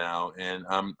platform now, and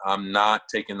I'm not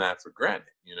taking that for granted.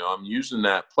 I'm using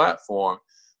that platform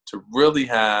to really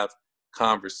have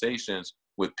conversations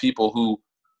with people who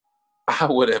I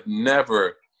would have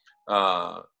never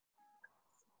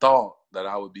thought that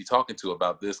I would be talking to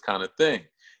about this kind of thing.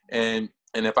 And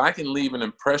if I can leave an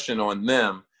impression on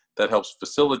them that helps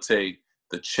facilitate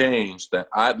the change that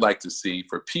I'd like to see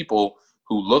for people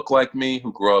who look like me,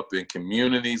 who grow up in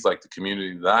communities like the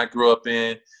community that I grew up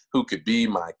in, who could be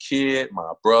my kid,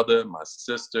 my brother, my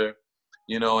sister,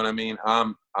 you know what I mean?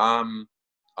 I'm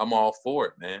all for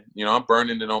it, man. I'm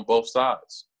burning it on both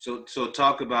sides. So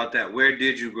talk about that. Where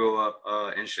did you grow up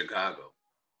in Chicago?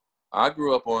 I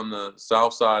grew up on the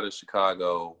south side of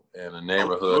Chicago in a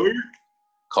neighborhood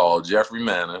called Jeffrey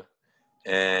Manor,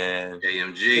 and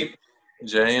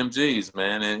JMGs,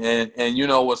 man.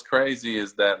 And what's crazy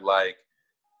is that, like,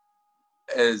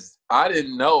 as I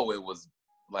didn't know it was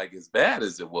like as bad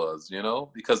as it was,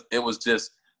 because it was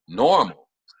just normal.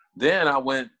 Then I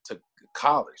went to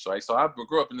college, right? So I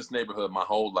grew up in this neighborhood my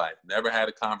whole life. Never had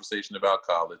a conversation about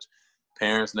college.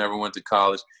 Parents never went to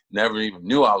college. Never even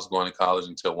knew I was going to college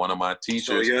until one of my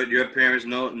teachers. So your parents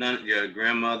know none. Your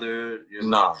grandmother.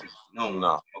 No.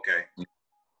 No. Okay.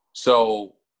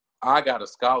 So I got a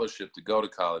scholarship to go to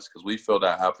college because we filled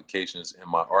out applications in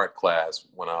my art class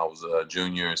when I was a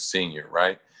junior and senior,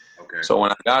 right? Okay. So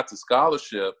when I got the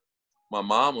scholarship, my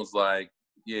mom was like,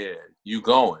 yeah, you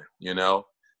going, you know,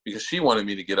 because she wanted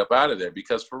me to get up out of there.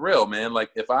 Because for real, man, like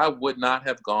if I would not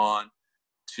have gone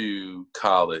to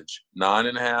college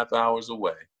 9.5 hours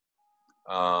away,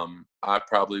 I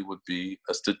probably would be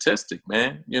a statistic,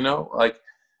 man. You know, like,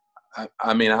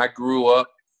 I mean, I grew up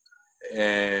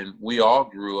and we all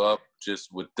grew up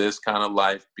just with this kind of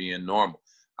life being normal.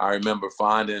 I remember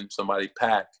finding somebody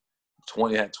pack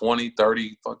 20,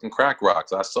 30 fucking crack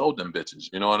rocks. I sold them bitches.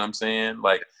 You know what I'm saying?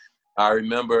 Like, I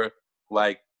remember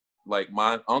like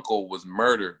my uncle was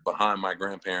murdered behind my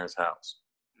grandparents' house,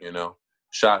 you know,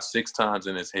 shot 6 times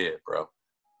in his head, bro,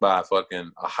 by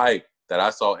fucking a hype that I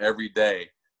saw every day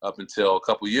up until a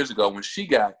couple years ago when she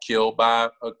got killed by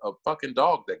a fucking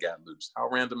dog that got loose. How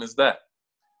random is that?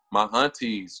 My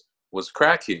aunties was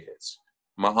crackheads.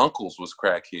 My uncles was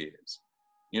crackheads.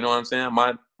 You know what I'm saying?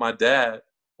 My dad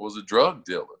was a drug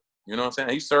dealer. You know what I'm saying?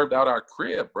 He served out our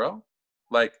crib, bro.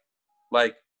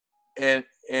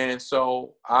 And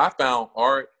so I found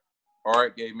art.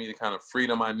 Art gave me the kind of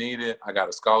freedom I needed. I got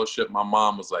a scholarship. My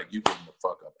mom was like, you get the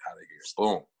fuck up out of here.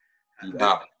 Boom. You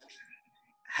out.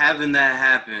 Having that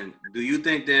happen, do you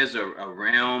think there's a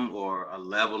realm or a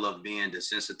level of being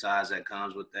desensitized that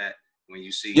comes with that when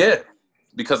you see? Yeah,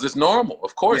 because it's normal.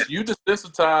 Of course, Yeah. you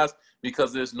desensitized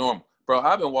because it's normal. Bro,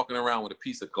 I've been walking around with a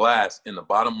piece of glass in the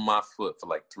bottom of my foot for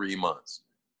like 3 months.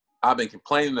 I've been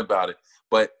complaining about it,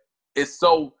 but I'm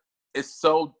so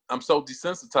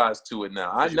desensitized to it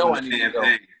now. I know I need to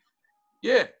go.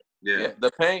 Yeah.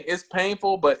 The pain is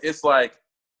painful, but it's like,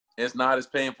 it's not as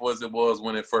painful as it was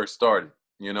when it first started.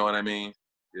 You know what I mean?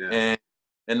 Yeah.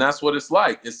 And that's what it's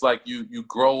like. It's like you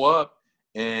grow up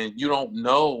and you don't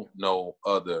know no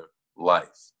other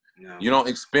life. No. You don't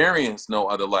experience no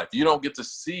other life. You don't get to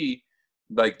see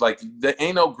like there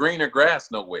ain't no greener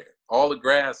grass nowhere. All the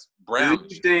grass brown.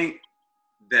 Do you think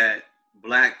that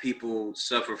Black people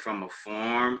suffer from a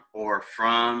form or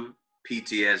from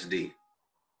PTSD?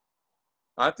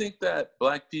 I think that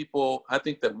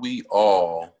we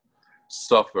all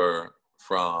suffer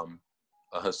from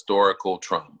a historical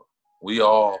trauma. We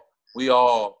all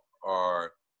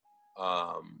are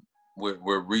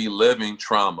we're reliving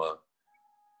trauma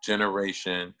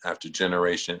generation after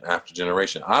generation after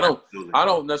generation. I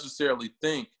don't necessarily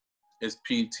think it's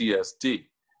PTSD,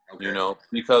 Okay. you know,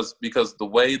 because the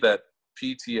way that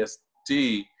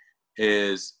PTSD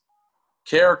is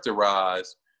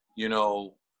characterized, you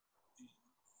know,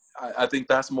 I think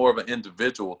that's more of an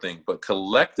individual thing, but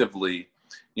collectively,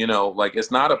 you know, like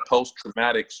it's not a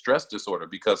post-traumatic stress disorder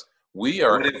because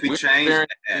we're experiencing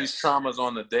these traumas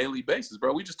on a daily basis,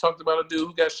 bro. We just talked about a dude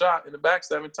who got shot in the back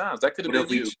 7 times. That could have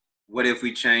been you. What if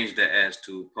we change the S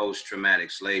to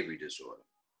post-traumatic slavery disorder?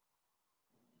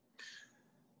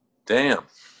 Damn.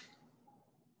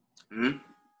 Hmm?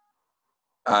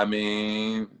 I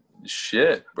mean,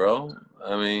 shit, bro.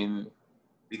 I mean,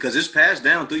 because it's passed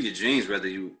down through your genes, whether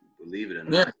you believe it or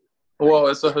not. Yeah. Well,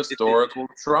 it's a historical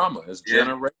trauma. It's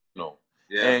generational.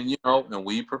 Yeah. And, you know, and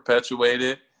we perpetuate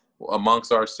it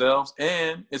amongst ourselves,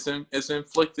 and it's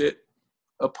inflicted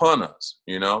upon us,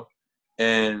 you know,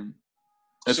 and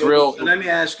it's real. So let me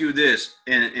ask you this,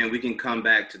 and we can come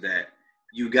back to that.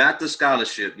 You got the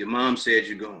scholarship. Your mom said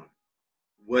you're going.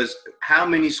 How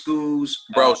many schools?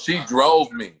 Bro, she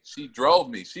drove me. She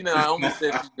not only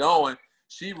said she's going,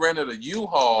 she rented a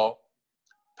U-Haul,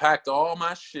 packed all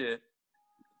my shit,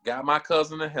 got my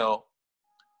cousin to help,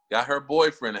 got her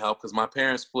boyfriend to help because my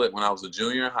parents split when I was a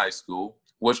junior in high school,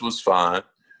 which was fine.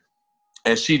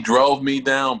 And she drove me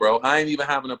down, bro. I ain't even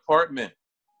have an apartment.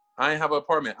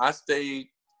 I stayed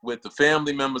with the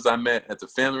family members I met at the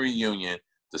family reunion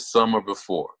the summer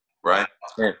before, right?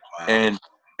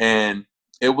 And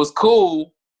it was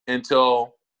cool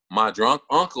until my drunk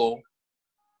uncle,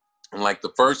 in like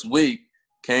the first week,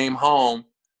 came home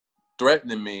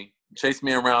threatening me, chased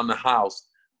me around the house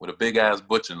with a big ass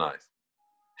butcher knife.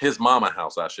 His mama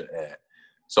house, I should add.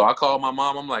 So I called my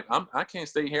mom. I'm like, I can't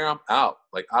stay here. I'm out.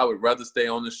 Like, I would rather stay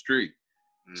on the street.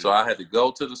 So I had to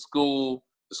go to the school.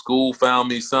 The school found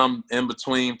me some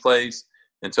in-between place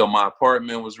until my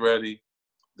apartment was ready.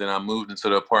 Then I moved into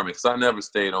the apartment because I never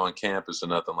stayed on campus or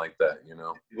nothing like that, you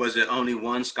know. Was it only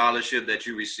one scholarship that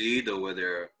you received, or were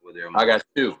there more? I got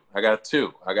two.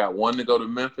 I got one to go to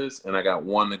Memphis, and I got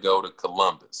one to go to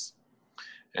Columbus.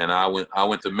 and I went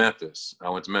to Memphis. I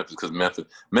went to Memphis because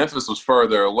Memphis was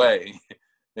further away,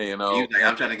 you know. You like,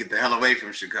 I'm trying to get the hell away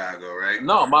from Chicago, right?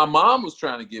 No, my mom was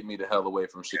trying to get me the hell away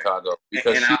from Chicago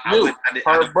because And she knew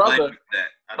her brother.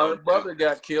 Her brother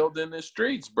got killed in the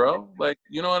streets, bro. Like,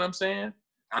 you know what I'm saying?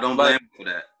 I don't blame him for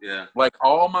that. Yeah. Like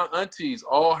all my aunties,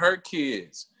 all her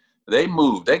kids, they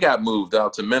moved. They got moved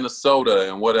out to Minnesota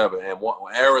and whatever, and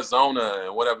Arizona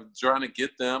and whatever, trying to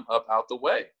get them up out the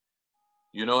way.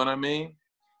 You know what I mean?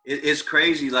 It's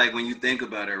crazy, like when you think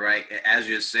about it, right? As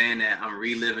you're saying that, I'm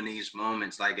reliving these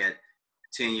moments. Like at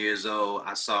 10 years old,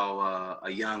 I saw a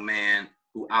young man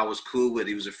who I was cool with.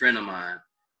 He was a friend of mine,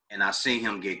 and I seen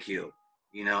him get killed.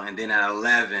 You know, and then at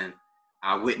 11,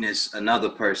 I witnessed another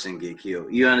person get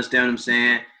killed. You understand what I'm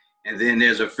saying? And then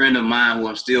there's a friend of mine who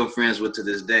I'm still friends with to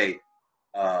this day.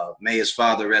 May his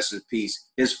father rest in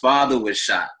peace. His father was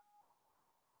shot,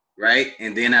 right?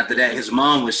 And then after that, his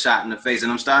mom was shot in the face.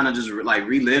 And I'm starting to just like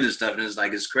relive this stuff. And it's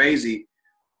like, it's crazy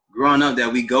growing up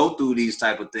that we go through these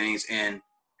type of things. And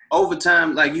over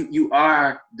time, like you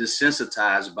are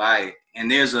desensitized by it. And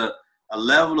there's a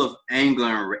level of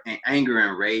anger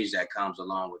and rage that comes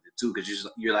along with it too. Cause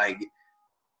you're like,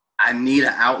 I need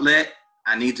an outlet.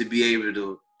 I need to be able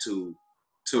to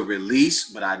release,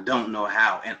 but I don't know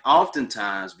how. And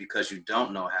oftentimes, because you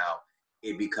don't know how,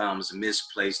 it becomes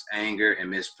misplaced anger and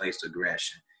misplaced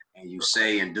aggression. And you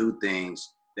say and do things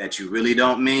that you really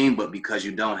don't mean, but because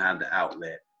you don't have the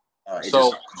outlet.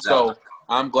 So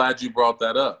I'm glad you brought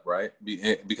that up, right?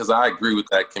 Because I agree with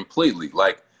that completely.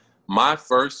 Like my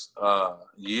first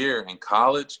year in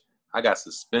college, I got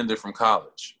suspended from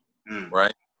college,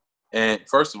 right? And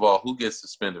first of all, who gets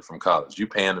suspended from college? You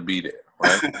paying to be there,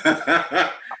 right?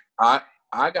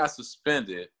 I got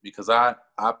suspended because I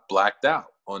blacked out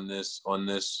on this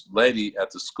lady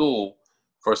at the school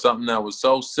for something that was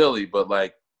so silly. But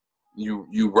like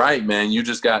you right, man. You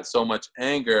just got so much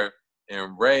anger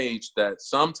and rage that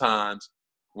sometimes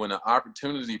when an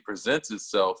opportunity presents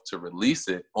itself to release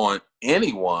it on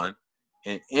anyone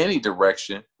in any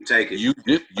direction, you take it. You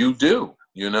do,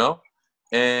 you know,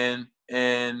 and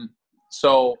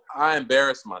so I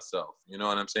embarrassed myself. You know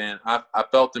what I'm saying? I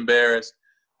felt embarrassed.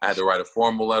 I had to write a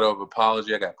formal letter of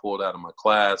apology. I got pulled out of my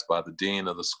class by the dean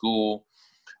of the school.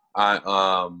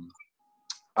 I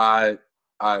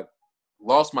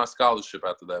lost my scholarship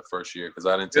after that first year because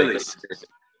I didn't take it serious.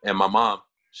 And my mom,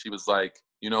 she was like,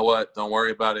 you know what? Don't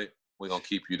worry about it. We're going to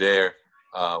keep you there,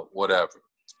 whatever.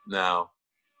 Now,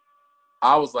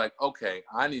 I was like, okay,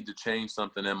 I need to change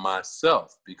something in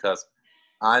myself because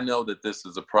I know that this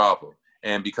is a problem.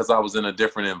 And because I was in a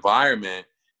different environment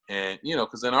and, you know,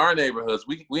 because in our neighborhoods,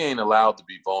 we ain't allowed to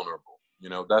be vulnerable. You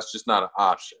know, that's just not an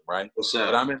option, right? What's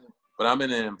up? But I'm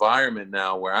in an environment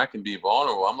now where I can be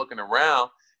vulnerable. I'm looking around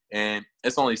and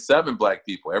it's only 7 black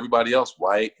people. Everybody else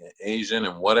white and Asian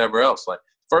and whatever else. Like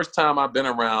first time I've been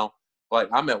around, like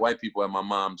I met white people at my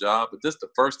mom's job, but this is the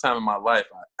first time in my life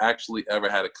I actually ever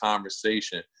had a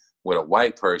conversation with a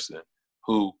white person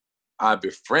who I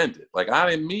befriended. Like I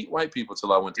didn't meet white people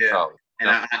till I went to college. And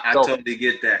I totally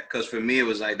get that. Because for me, it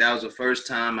was like, that was the first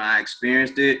time I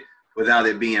experienced it without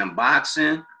it being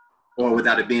boxing or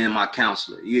without it being my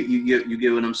counselor. You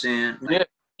get what I'm saying? Like,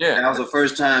 yeah. That was the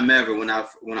first time ever when I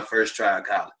first tried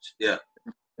college. Yeah.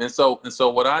 And so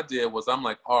what I did was I'm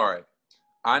like, all right,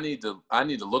 I need to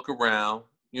look around.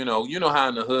 You know how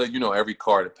in the hood, you know, every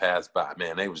car that passed by,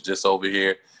 man, they was just over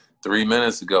here 3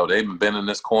 minutes ago. They've been in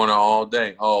this corner all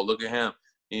day. Oh, look at him.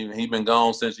 He been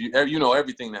gone since you know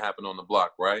everything that happened on the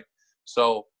block, right?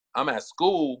 So I'm at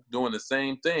school doing the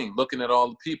same thing, looking at all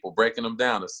the people, breaking them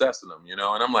down, assessing them, you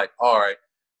know. And I'm like, all right,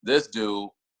 this dude,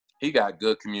 he got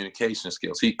good communication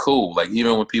skills. He cool. Like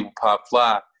even when people pop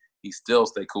fly, he still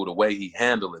stay cool. The way he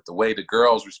handle it, the way the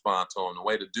girls respond to him, the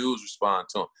way the dudes respond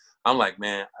to him. I'm like,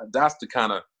 man, that's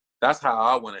how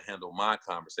I want to handle my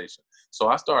conversation. So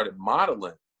I started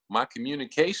modeling my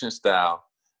communication style,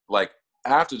 like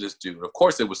after this dude. Of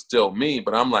course, it was still me,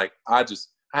 but I'm like, I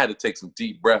had to take some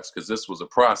deep breaths because this was a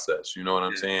process. You know what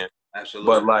I'm saying?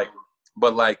 Absolutely.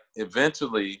 But like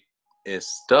eventually it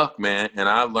stuck, man. And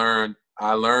I learned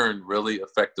really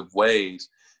effective ways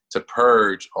to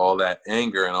purge all that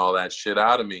anger and all that shit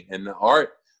out of me. And the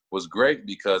art was great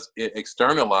because it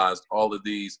externalized all of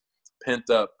these pent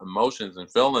up emotions and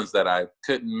feelings that I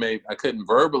couldn't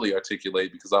verbally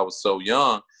articulate because I was so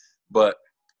young. But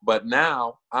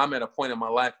now I'm at a point in my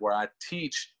life where I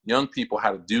teach young people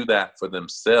how to do that for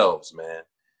themselves, man.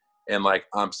 And like,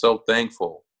 I'm so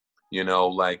thankful, you know,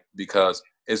 like, because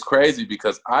it's crazy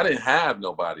because I didn't have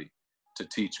nobody to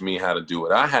teach me how to do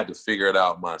it. I had to figure it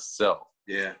out myself.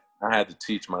 Yeah. I had to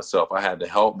teach myself. I had to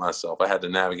help myself. I had to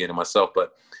navigate it myself.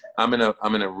 But I'm in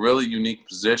a really unique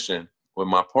position with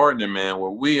my partner, man,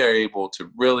 where we are able to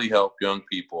really help young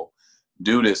people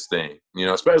do this thing, you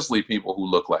know, especially people who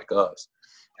look like us.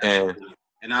 Absolutely.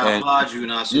 And I and applaud you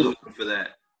and I salute you for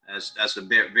that. That's a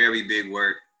very big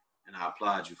work, and I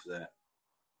applaud you for that.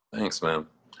 Thanks, man.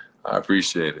 I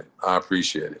appreciate it.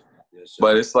 Yes, sir.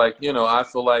 But it's like, you know, I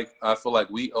feel like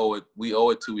we owe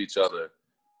it to each other.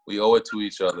 We owe it to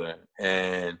each other.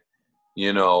 And,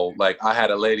 you know, like I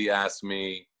had a lady ask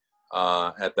me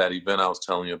at that event I was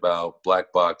telling you about,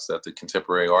 Black Box at the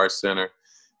Contemporary Arts Center.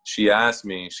 She asked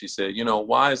me, she said, you know,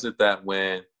 why is it that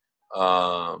when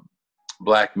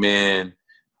Black men,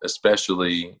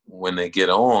 especially when they get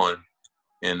on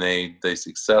and they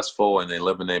successful and they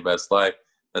living their best life,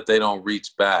 that they don't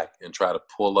reach back and try to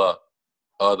pull up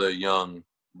other young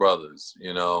brothers,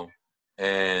 you know?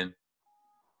 And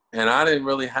I didn't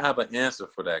really have an answer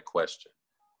for that question,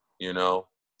 you know,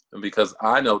 and because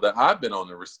I know that I've been on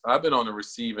the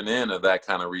receiving end of that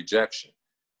kind of rejection,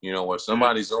 you know, where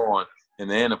somebody's on and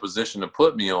they're in a position to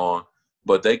put me on,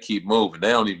 but they keep moving. They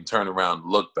don't even turn around and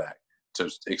look back to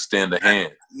extend a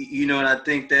hand. You know what I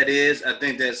think that is? I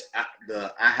think that's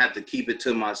I have to keep it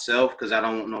to myself because I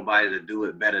don't want nobody to do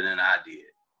it better than I did.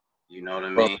 You know what I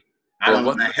mean? I don't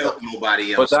want to help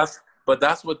nobody else. But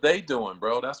that's what they doing,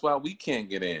 bro. That's why we can't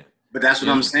get in. But that's what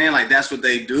I'm saying. Like, that's what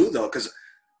they do, though, because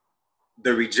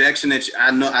the rejection that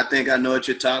I think I know what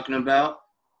you're talking about.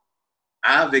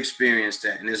 I've experienced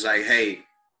that, and it's like, hey,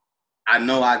 I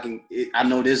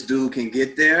know this dude can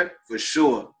get there for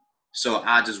sure. So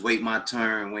I just wait my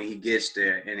turn when he gets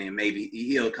there, and then maybe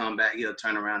he'll come back. He'll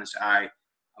turn around and say, all right,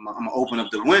 I'm gonna open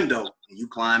up the window, and you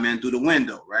climb in through the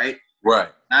window, right? Right.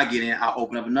 I get in, I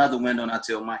open up another window, and I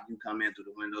tell Mike, you come in through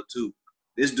the window too.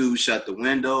 This dude shut the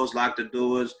windows, locked the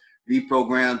doors,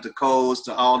 reprogrammed the codes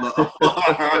to all the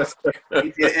alarms.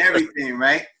 He did everything,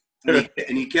 right?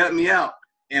 And he kept me out.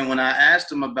 And when I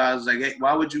asked him about it, I was like, hey,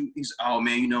 why would you? He said, oh,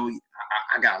 man, you know,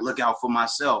 I got to look out for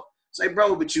myself. Say,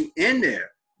 bro, but you in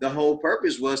there. The whole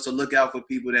purpose was to look out for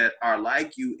people that are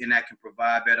like you and that can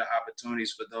provide better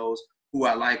opportunities for those who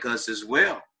are like us as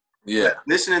well. Yeah. But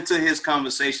listening to his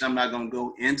conversation, I'm not going to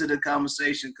go into the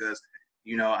conversation because,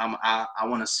 you know, I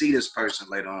want to see this person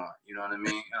later on. You know what I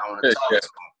mean? I want to talk to him.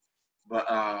 But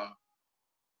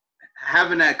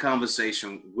having that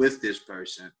conversation with this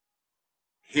person,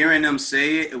 hearing them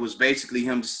say it, it was basically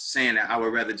him saying that I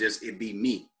would rather just it be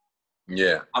me.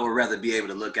 Yeah. I would rather be able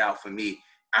to look out for me.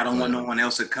 I don't want no one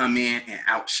else to come in and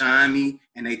outshine me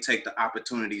and they take the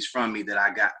opportunities from me that I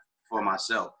got for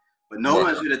myself. But no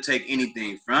one's here to take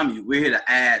anything from you. We're here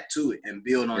to add to it and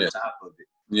build on top of it.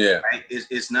 Yeah. Right?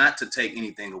 It's not to take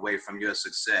anything away from your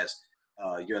success,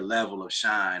 your level of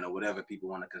shine or whatever people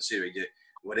want to consider it,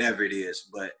 whatever it is.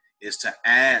 But it's to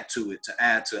add to it, to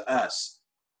add to us.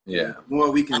 Yeah. The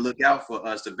more we can look out for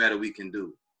us, the better we can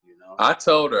do. You know? I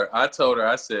told her,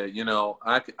 I said, you know,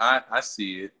 I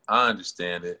see it. I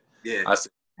understand it. Yeah. I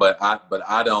said, but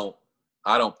I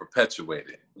don't perpetuate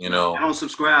it, you know. I don't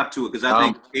subscribe to it because I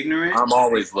think it's ignorant. I'm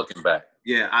always looking back.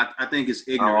 Yeah, I think it's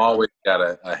ignorant. I always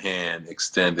got a hand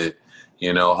extended.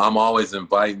 You know, I'm always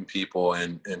inviting people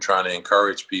and trying to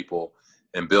encourage people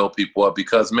and build people up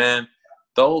because, man,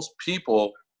 those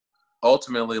people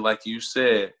ultimately, like you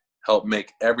said, help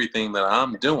make everything that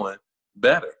I'm doing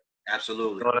better.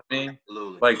 Absolutely. You know what I mean?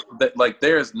 Absolutely. Like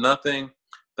there's nothing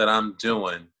that I'm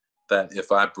doing that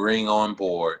if I bring on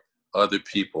board other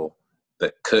people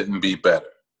that couldn't be better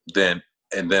than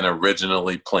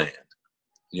originally planned.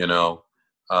 You know,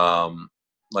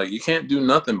 like you can't do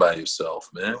nothing by yourself,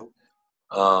 man.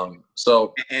 To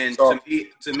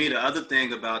me, the other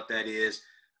thing about that is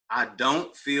I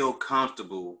don't feel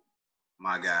comfortable,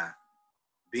 my guy,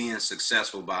 being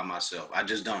successful by myself. I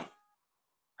just don't.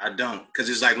 I don't. Because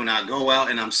it's like when I go out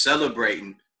and I'm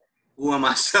celebrating, who am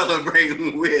I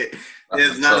celebrating with?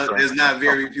 There's not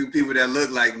very few people that look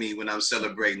like me when I'm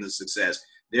celebrating the success.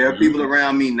 There are people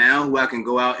around me now who I can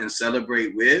go out and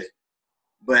celebrate with,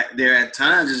 but there are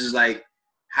times it's just like,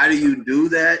 how do you do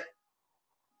that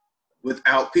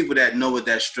without people that know what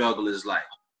that struggle is like?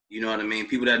 You know what I mean?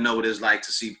 People that know what it's like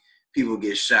to see people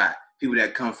get shot, people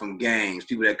that come from gangs,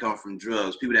 people that come from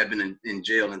drugs, people that have been in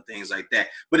jail and things like that,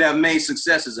 but have made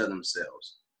successes of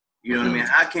themselves. You know what I mean?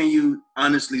 How can you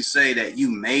honestly say that you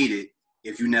made it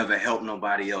if you never helped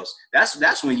nobody else?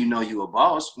 That's when you know you a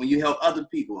boss, when you help other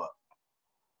people up.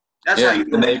 That's how you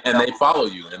know. And they follow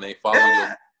you, and they follow you.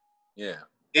 Yeah.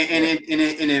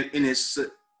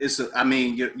 I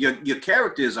mean, your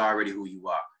character is already who you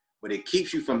are, but it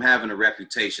keeps you from having a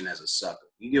reputation as a sucker.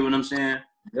 You get what I'm saying?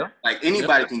 Yeah. Like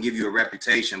anybody can give you a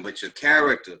reputation, but your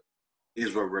character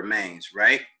is what remains,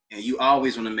 right? And you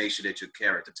always want to make sure that your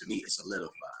character, to me, is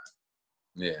solidified.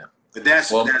 Yeah. But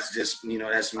that's Well, just, you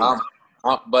know, that's me.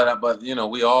 But you know,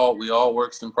 we all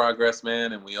works in progress,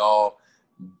 man, and we all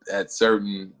at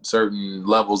certain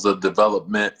levels of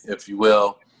development, if you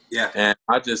will. Yeah. And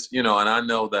I just, you know, and I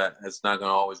know that it's not going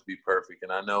to always be perfect,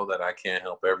 and I know that I can't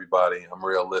help everybody. I'm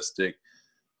realistic,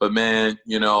 but man,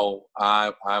 you know,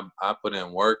 I put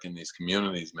in work in these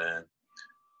communities, man.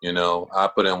 You know, I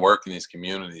put in work in these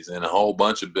communities in a whole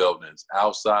bunch of buildings,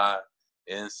 outside,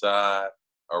 inside,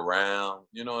 around.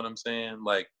 You know what I'm saying?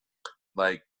 Like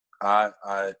I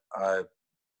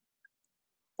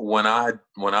when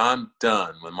I'm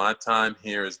done, when my time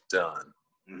here is done,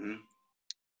 Mm-hmm.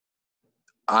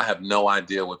 I have no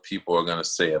idea what people are going to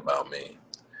say about me.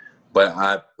 But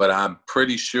I'm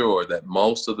pretty sure that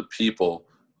most of the people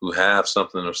who have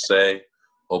something to say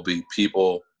will be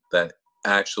people that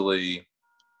actually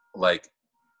like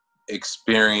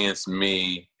experience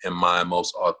me in my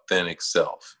most authentic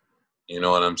self. You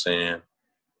know what I'm saying?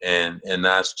 And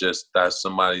that's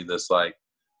somebody that's like,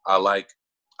 I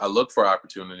look for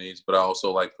opportunities, but I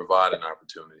also like providing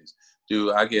opportunities.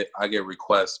 Dude, I get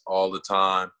requests all the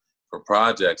time for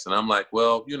projects, and I'm like,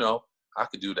 well, you know, I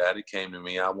could do that. It came to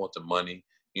me. I want the money.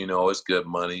 You know, it's good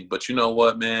money. But you know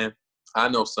what, man? I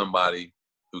know somebody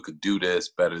who could do this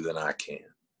better than I can.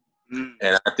 Mm.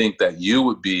 And I think that you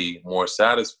would be more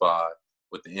satisfied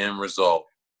with the end result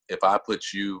if I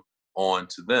put you on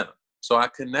to them. So I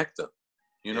connect them.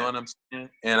 You know what I'm saying?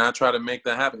 And I try to make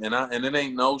that happen. And it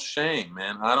ain't no shame,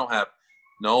 man. I don't have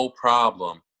no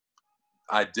problem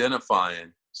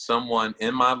identifying someone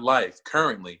in my life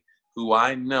currently who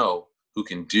I know who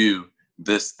can do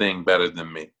this thing better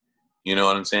than me. You know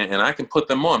what I'm saying? And I can put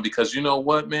them on because you know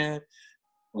what, man?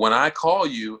 When I call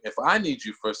you, if I need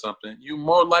you for something, you're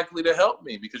more likely to help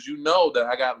me because you know that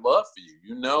I got love for you.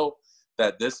 You know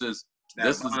that this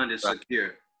Bond is is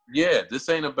secure. yeah, this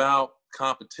ain't about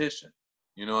competition.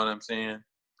 You know what I'm saying?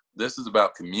 This is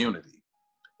about community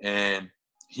and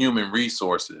human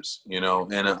resources, you know,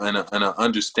 and a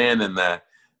understanding that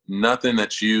nothing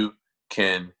that you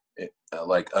can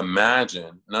like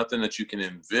imagine, nothing that you can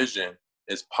envision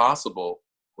is possible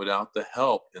without the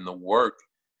help and the work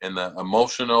and the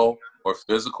emotional or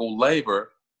physical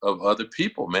labor of other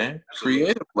people, man. Absolutely.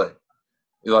 Creative labor.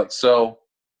 Like so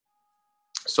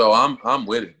I'm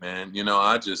with it, man. You know,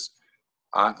 I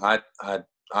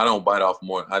don't bite off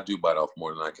more. I do bite off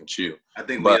more than I can chew. I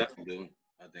think we But all do.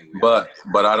 I think we all do.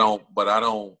 but I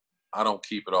don't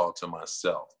keep it all to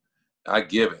myself. I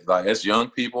give it. Like as young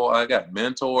people, I got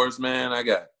mentors, man. I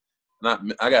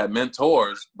got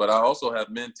mentors, but I also have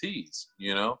mentees,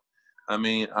 you know? I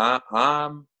mean,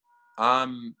 I'm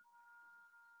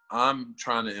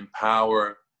trying to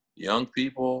empower young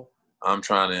people. I'm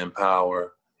trying to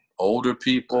empower older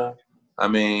people. I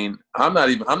mean, I'm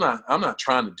not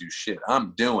trying to do shit.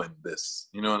 I'm doing this.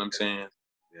 You know what I'm saying?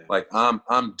 Yeah. Like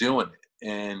I'm doing it.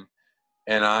 And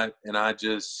I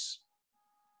just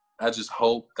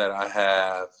hope that I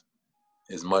have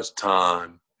as much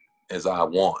time as I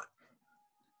want.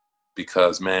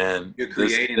 Because man, You're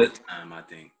creating the time, I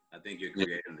think. I think you're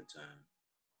creating the time.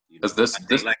 You know, I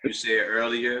think like you said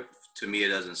earlier, to me it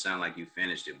doesn't sound like you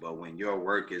finished it, but when your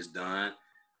work is done,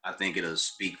 I think it'll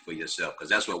speak for yourself because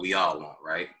that's what we all want,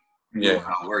 right? Yeah.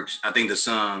 How it works. I think the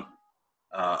song,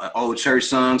 an old church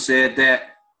song said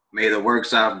that, may the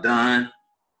works I've done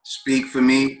speak for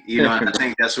me. You know, and I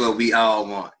think that's what we all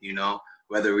want, you know,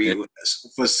 whether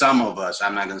for some of us,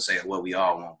 I'm not going to say what we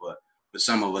all want, but for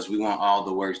some of us, we want all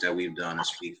the works that we've done to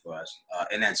speak for us.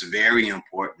 And that's very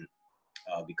important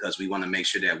because we want to make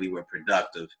sure that we were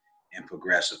productive and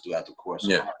progressive throughout the course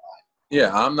of our life.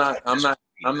 Yeah, I'm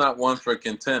not one for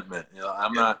contentment. You know,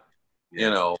 I'm not, you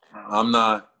know,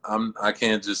 I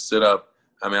can't just sit up.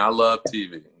 I mean, I love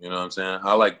TV, you know what I'm saying?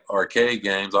 I like arcade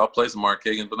games. I'll play some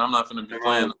arcade games, but I'm not going to be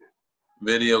playing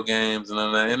video games and none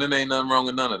of that. And there ain't nothing wrong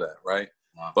with none of that, right?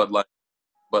 Wow. But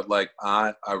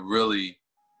I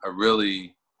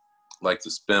really like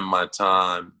to spend my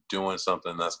time doing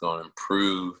something that's going to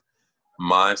improve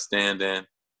my standing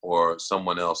or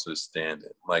someone else's standing.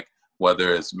 Like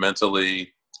whether it's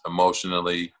mentally,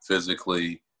 emotionally,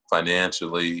 physically,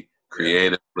 financially,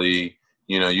 creatively,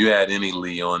 you know, you add any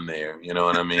Lee on there, you know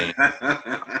what I mean?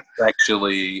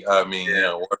 Sexually, I mean, you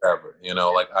know, whatever, you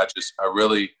know, like I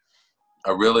really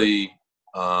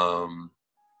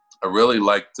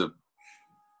like to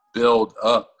build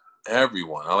up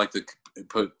everyone. I like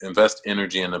to invest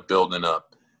energy into building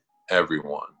up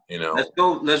everyone, you know.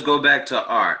 Let's go back to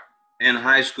art. In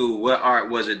high school, what art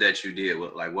was it that you did?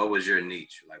 What was your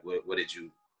niche? Like what did you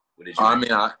What did you I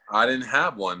mean, I didn't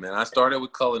have one, man. I started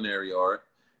with culinary art.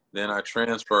 Then I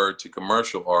transferred to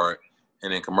commercial art.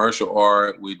 And in commercial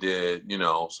art, we did,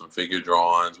 some figure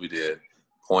drawings. We did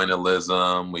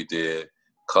pointillism. We did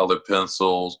color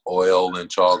pencils, oil and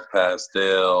chalk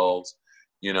pastels,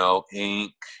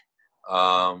 ink.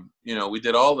 We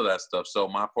did all of that stuff. So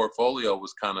my portfolio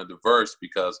was kind of diverse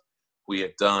because we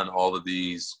had done all of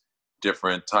these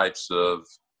different types of,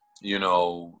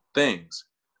 things.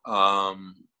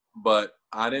 But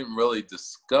I didn't really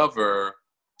discover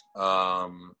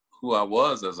who I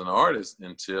was as an artist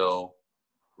until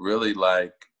really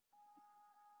like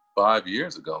 5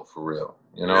 years ago, for real.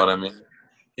 You know what I mean?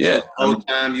 Yeah. So the whole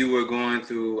time you were going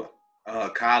through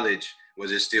college,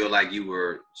 was it still like you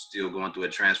were still going through a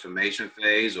transformation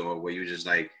phase, or were you just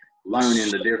like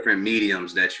learning the different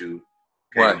mediums that you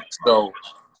right? So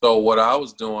what I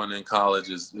was doing in college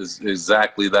is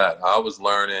exactly that. I was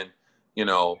learning,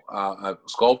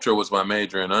 sculpture was my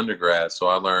major in undergrad, so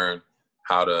I learned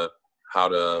how to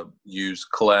use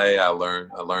clay. I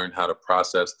learned how to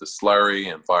process the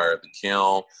slurry and fire the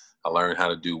kiln. I learned how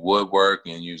to do woodwork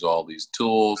and use all these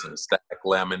tools and stack,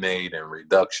 laminate, and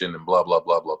reduction and blah, blah,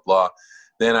 blah, blah, blah.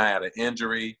 Then I had an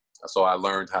injury, so I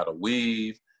learned how to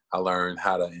weave. I learned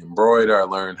how to embroider. I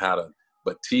learned how to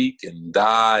batik and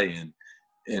dye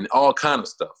and all kind of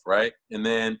stuff, right? And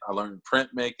then I learned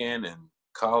printmaking and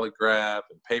calligraph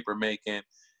and paper making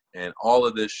and all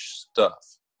of this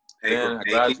stuff. Then I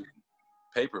graduated.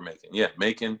 Paper making, yeah,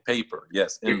 making paper,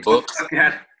 yes, in books.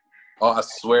 Oh, I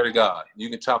swear to God, you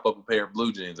can chop up a pair of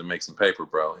blue jeans and make some paper,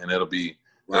 bro, and it'll be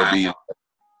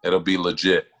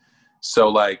legit.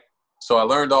 So I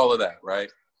learned all of that, right?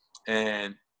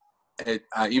 And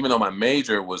even though my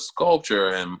major was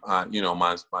sculpture and my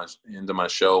end of my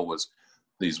show was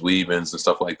these weave-ins and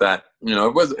stuff like that,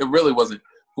 it really wasn't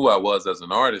who I was as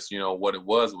an artist. What it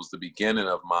was the beginning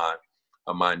of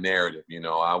my narrative.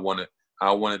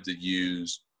 I wanted to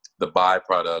use the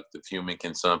byproduct of human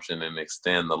consumption and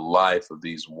extend the life of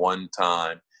these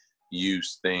one-time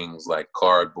use things like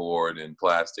cardboard and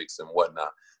plastics and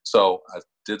whatnot. So I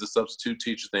did the substitute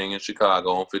teacher thing in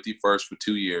Chicago on 51st for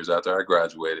 2 years after I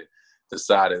graduated.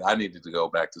 Decided I needed to go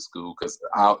back to school because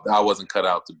I wasn't cut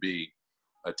out to be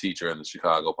a teacher in the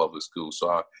Chicago public school. So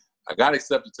I got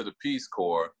accepted to the Peace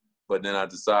Corps, but then I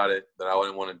decided that I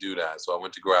didn't want to do that. So I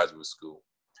went to graduate school.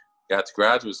 Got to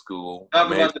graduate school.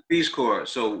 Talk about the Peace Corps.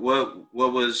 So what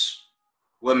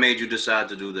made you decide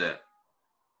to do that?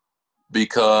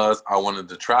 Because I wanted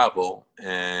to travel,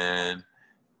 and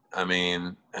I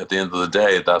mean, at the end of the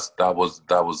day, that was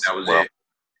it.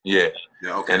 Yeah.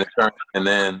 Okay. And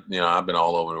then I've been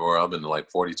all over the world. I've been to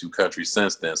like 42 countries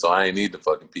since then, so I ain't need the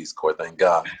fucking Peace Corps, thank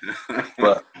God.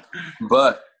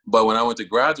 but when I went to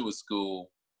graduate school,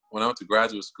 I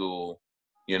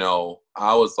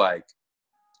was like,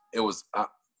 it was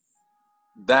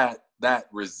that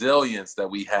resilience that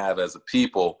we have as a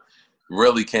people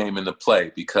really came into play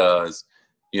because,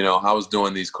 I was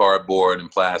doing these cardboard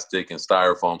and plastic and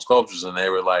styrofoam sculptures, and they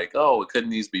were like, "Oh, it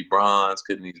couldn't these be bronze?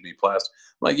 Couldn't these be plastic?"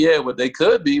 I'm like, yeah, but they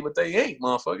could be, but they ain't,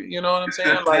 motherfucker. You know what I'm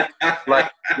saying? Like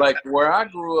where I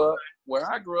grew up,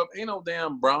 ain't no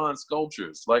damn bronze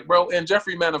sculptures. Like, bro, in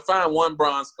Jeffrey Manor, find one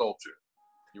bronze sculpture.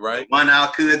 Right. One I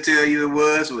could tell you it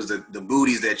was the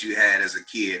booties that you had as a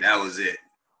kid. That was it.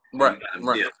 Right.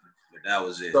 But that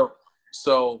was it.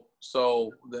 So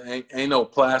there ain't no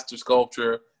plaster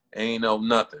sculpture, ain't no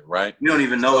nothing, right? You don't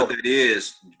even know what that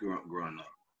is growing up.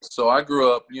 So I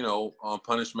grew up, on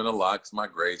punishment a lot because my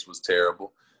grades was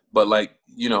terrible. But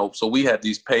so we had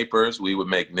these papers. We would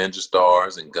make ninja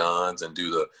stars and guns and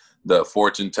do the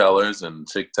fortune tellers and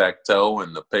tic-tac-toe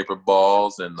and the paper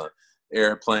balls and the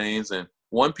airplanes, and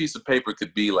one piece of paper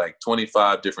could be like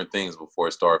 25 different things before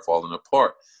it started falling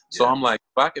apart. So I'm like,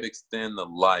 if I could extend the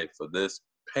life of this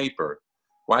paper,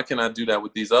 why can't I do that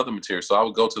with these other materials? So I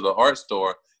would go to the art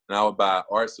store and I would buy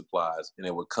art supplies, and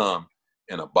it would come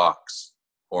in a box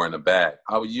or in a bag.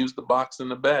 I would use the box in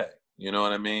the bag. You know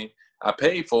what I mean? I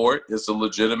paid for it. It's a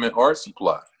legitimate art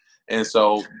supply. And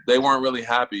so they weren't really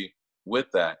happy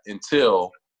with that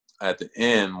until at the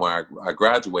end when I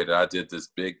graduated, I did this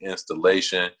big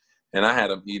installation and I had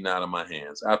them eating out of my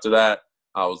hands. After that,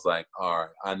 I was like, all right,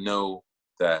 I knew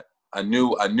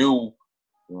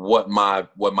what my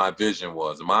vision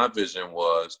was. And my vision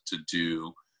was to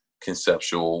do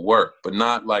conceptual work, but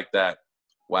not like that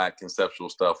whack conceptual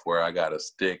stuff where I got a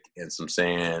stick and some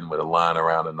sand with a line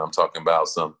around it. And I'm talking about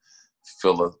some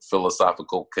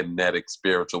philosophical, kinetic,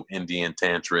 spiritual, Indian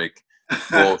tantric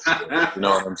bullshit. You know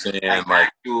what I'm saying?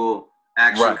 Actual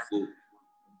right.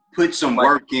 Put some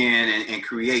work in and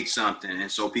create something, and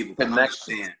so people can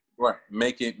understand. Right.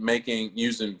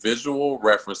 Using visual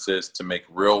references to make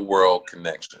real world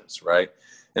connections. Right.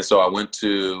 And so I went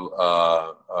to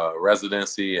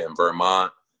residency in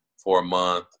Vermont for a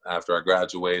month after I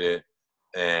graduated.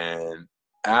 And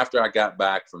after I got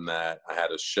back from that, I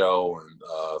had a show in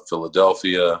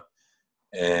Philadelphia.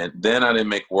 And then I didn't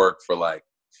make work for like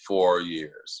 4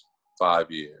 years, 5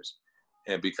 years.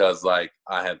 And because like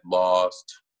I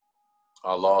lost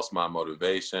my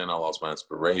motivation. I lost my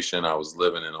inspiration. I was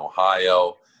living in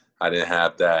Ohio. I didn't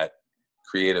have that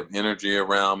creative energy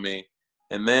around me.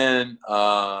 And then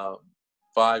 5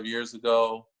 years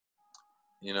ago,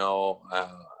 I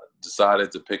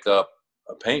decided to pick up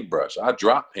a paintbrush. I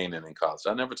dropped painting in college.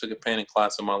 I never took a painting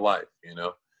class in my life,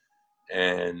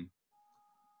 and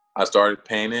I started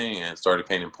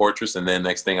painting portraits. And then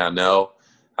next thing I know,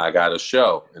 I got a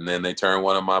show. And then they turned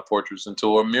one of my portraits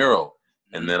into a mural.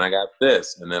 And then I got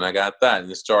this, and then I got that,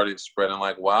 and it started spreading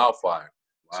like wildfire.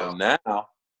 Wow.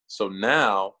 So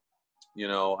now,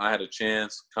 I had a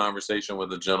conversation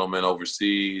with a gentleman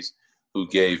overseas who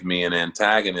gave me an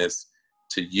antagonist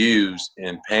to use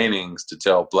in paintings to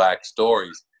tell Black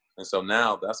stories. And so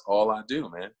now that's all I do,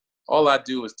 man. All I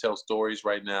do is tell stories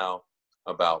right now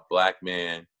about Black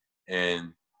men,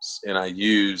 and I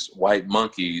use white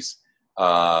monkeys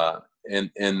in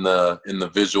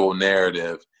the visual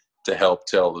narrative to help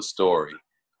tell the story.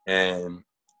 And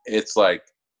it's like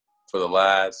for the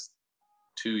last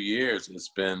 2 years, it's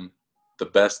been the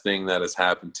best thing that has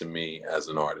happened to me as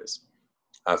an artist.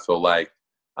 I feel like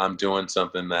I'm doing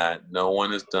something that no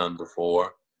one has done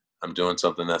before. I'm doing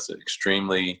something that's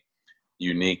extremely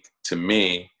unique to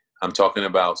me. I'm talking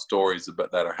about stories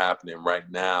that are happening right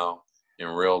now in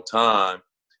real time.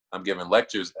 I'm giving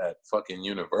lectures at fucking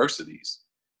universities.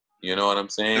 You know what I'm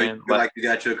saying? So you feel like you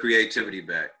got your creativity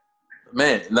back.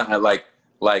 Man, like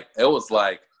it was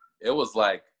like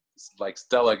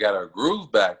Stella got her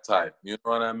groove back type. You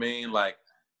know what I mean? Like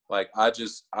I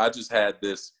just had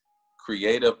this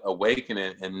creative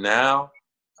awakening, and now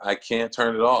I can't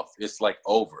turn it off. It's like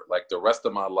over. Like the rest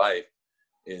of my life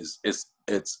it's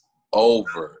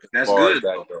over. That's good.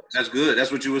 That's good.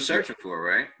 That's what you were searching for,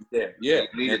 right? Yeah.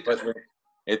 But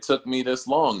it took me this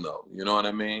long, though. You know what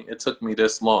I mean? It took me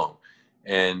this long.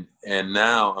 And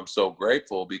now I'm so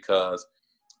grateful because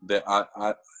that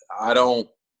I don't,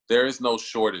 there is no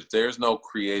shortage. There's no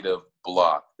creative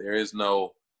block. There is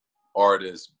no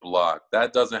artist block.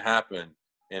 That doesn't happen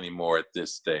anymore at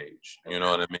this stage. You know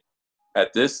what I mean?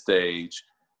 At this stage,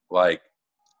 like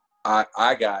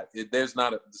I got it. There's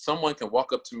not someone can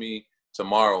walk up to me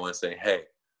tomorrow and say, hey,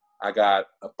 I got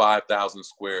a 5,000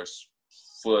 square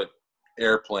foot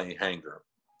airplane hangar,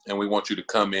 and we want you to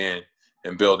come in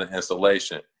and build an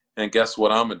installation. And guess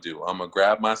what I'm gonna do? I'm gonna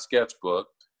grab my sketchbook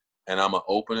and I'm gonna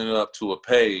open it up to a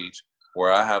page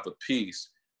where I have a piece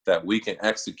that we can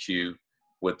execute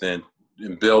within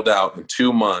and build out in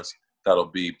 2 months. That'll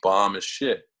be bomb as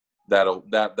shit. That'll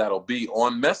be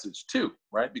on message too,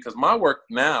 right? Because my work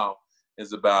now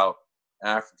is about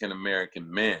African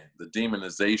American men, the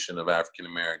demonization of African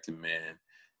American men,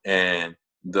 and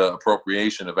the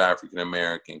appropriation of African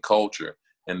American culture,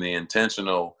 and the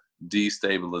intentional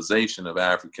destabilization of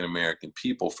African American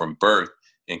people from birth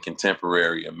in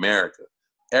contemporary America.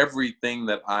 Everything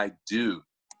that I do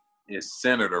is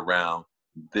centered around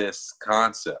this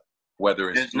concept,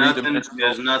 whether it's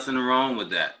there's nothing wrong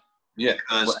with that. Yeah,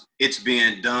 because it's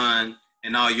being done,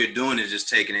 and all you're doing is just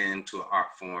taking it into an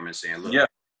art form and saying, look,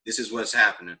 this is what's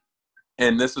happening.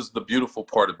 And this is the beautiful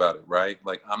part about it, right?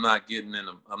 Like I'm not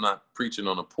preaching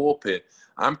on a pulpit.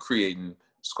 I'm creating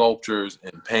sculptures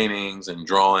and paintings and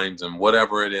drawings and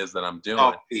whatever it is that I'm doing.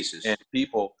 All pieces. And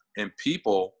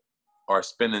people are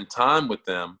spending time with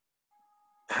them,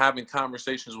 having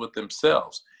conversations with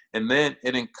themselves. And then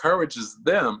it encourages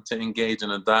them to engage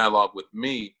in a dialogue with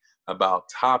me about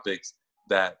topics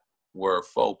that were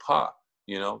faux pas.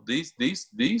 You know,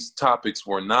 these topics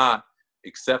were not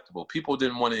acceptable. People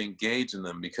didn't want to engage in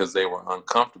them because they were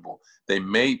uncomfortable. They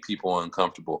made people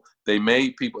uncomfortable.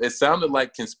 It sounded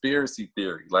like conspiracy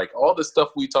theory, like all the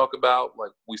stuff we talk about,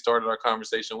 like we started our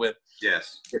conversation with.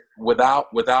 Yes.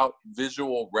 Without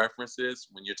visual references,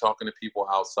 when you're talking to people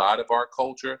outside of our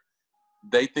culture,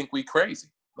 they think we crazy.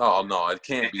 Oh no, it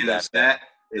can't be that.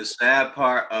 The sad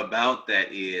part about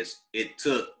that is it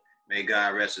took, may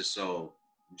God rest his soul,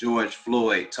 George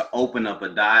Floyd to open up a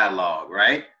dialogue,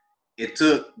 right? It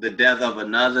took the death of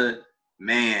another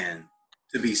man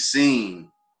to be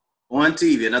seen on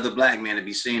TV, another Black man to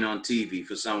be seen on TV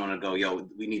for someone to go, yo,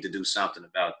 we need to do something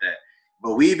about that.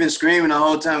 But we've been screaming the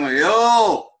whole time, like,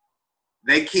 yo,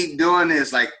 they keep doing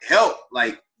this, like, help,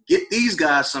 like, get these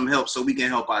guys some help so we can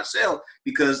help ourselves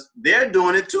because they're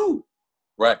doing it too.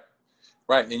 Right.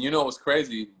 Right. And you know what's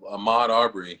crazy? Ahmaud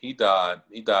Arbery, he died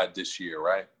this year,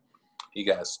 right? He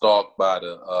got stalked by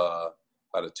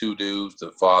the two dudes,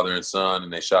 the father and son,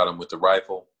 and they shot him with the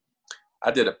rifle.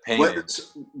 I did a painting.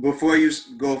 Before you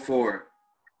go forward,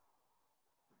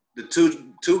 the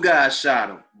two guys shot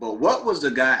him, but what was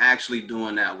the guy actually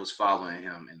doing that was following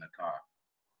him in the car?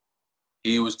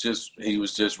 He was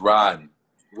just riding.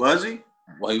 Was he?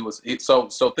 Well,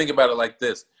 so think about it like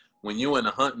this. When you in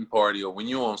a hunting party or when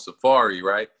you on safari,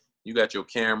 right? You got your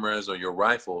cameras or your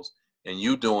rifles and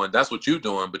that's what you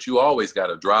doing, but you always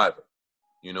got a driver.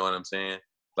 You know what I'm saying?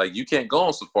 Like you can't go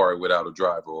on safari without a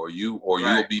driver or you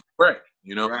will be wrecked,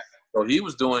 you know? Right. So he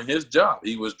was doing his job.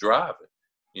 He was driving.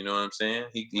 You know what I'm saying?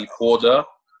 He pulled up,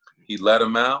 he let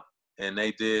them out, and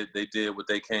they did what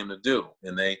they came to do.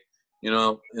 And they, you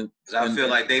know, I feel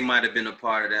like they might have been a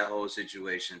part of that whole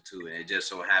situation too. And it just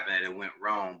so happened that it went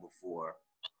wrong before.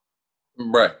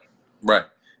 Right.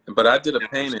 But I did a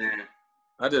painting.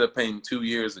 I did a painting 2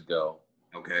 years ago.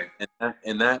 Okay.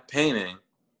 And that painting,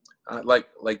 like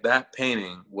that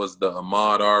painting was the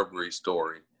Ahmaud Arbery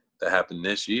story that happened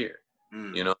this year.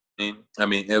 You know what I mean? I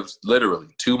mean, it was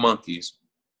literally two monkeys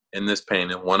in this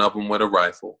painting. One of them with a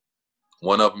rifle,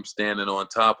 one of them standing on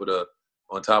top of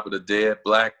the dead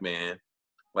black man,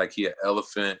 like he an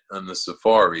elephant on the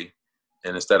safari,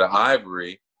 and instead of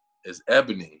ivory, is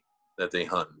ebony that they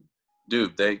hunting.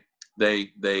 Dude, they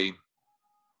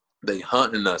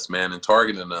hunting us, man, and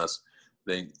targeting us.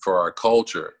 For our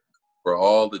culture, for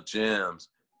all the gems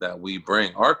that we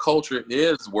bring. Our culture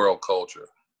is world culture.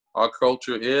 Our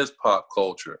culture is pop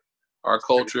culture. Our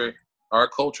culture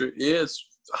is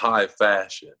high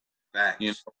fashion. Facts.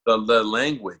 You know, the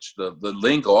language, the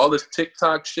lingo, all this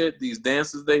TikTok shit, these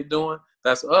dances they doing,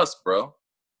 that's us, bro.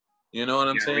 You know what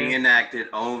I'm saying? Reenacted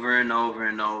over and over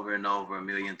and over and over a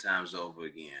million times over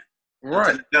again. Right.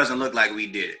 Until it doesn't look like we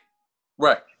did it.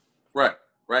 Right.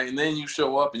 And then you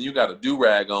show up and you got a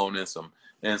do-rag on and some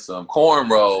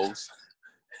cornrows.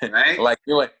 Right. like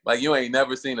you ain't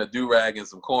never seen a do-rag and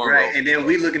some cornrows. Right. And then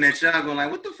we looking at y'all going like,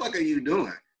 what the fuck are you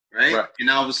doing? Right. And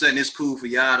all of a sudden it's cool for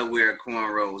y'all to wear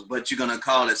cornrows, but you're gonna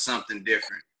call it something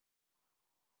different.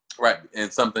 Right.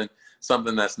 And something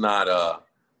that's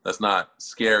not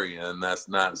scary and that's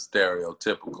not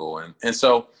stereotypical. And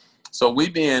so we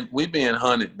being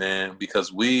hunted, man,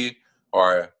 because we're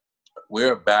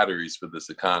batteries for this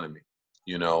economy,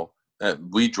 you know.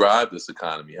 We drive this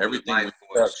economy. Everything we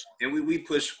touch, and we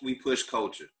push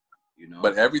culture, you know.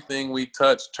 But everything we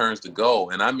touch turns to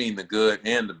gold, and I mean the good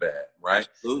and the bad, right?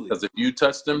 Absolutely. Because if you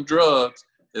touch them drugs,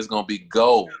 it's gonna be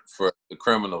gold for the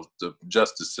criminals, the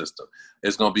justice system.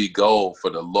 It's gonna be gold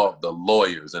for the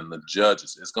lawyers and the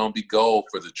judges. It's gonna be gold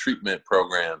for the treatment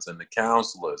programs and the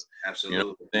counselors. Absolutely. You know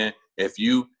what I'm saying?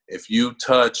 If you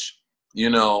touch, you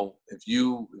know,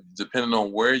 depending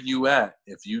on where you at,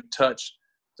 if you touch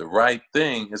the right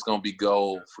thing, it's going to be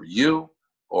gold for you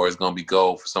or it's going to be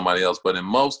gold for somebody else. But in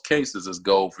most cases, it's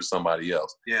gold for somebody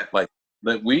else. Yeah. Like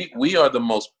we are the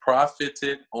most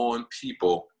profited on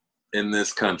people in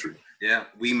this country. Yeah.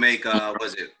 We make,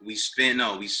 we spend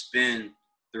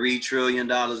 $3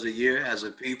 trillion a year as a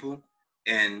people,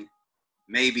 and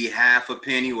maybe half a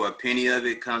penny or a penny of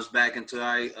it comes back into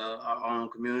our own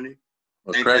community.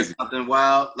 That's crazy. Something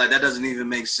wild. Like, that doesn't even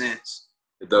make sense.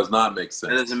 It does not make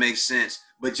sense. That doesn't make sense.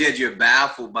 But yet you're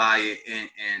baffled by it, and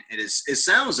it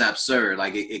sounds absurd,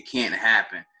 like it can't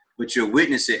happen. But you're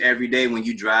witnessing it every day when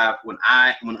you drive. When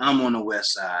I'm on the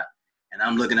west side and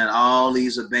I'm looking at all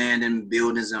these abandoned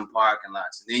buildings and parking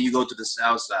lots, and then you go to the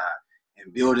south side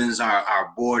and buildings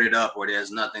are boarded up or there's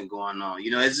nothing going on.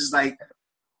 You know, it's just like,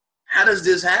 how does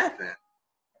this happen?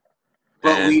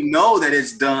 But we know that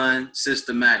it's done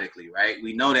systematically, right?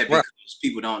 We know that because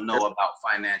people don't know about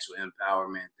financial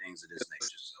empowerment, things of this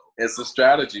nature. So it's a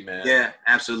strategy, man. Yeah,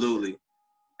 absolutely.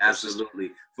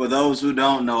 Absolutely. For those who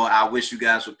don't know, I wish you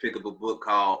guys would pick up a book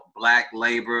called Black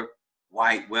Labor,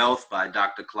 White Wealth by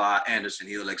Dr. Claude Anderson.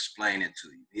 He'll explain it to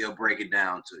you. He'll break it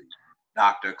down to you.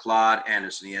 Dr. Claude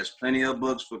Anderson. He has plenty of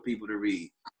books for people to read.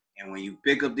 And when you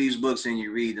pick up these books and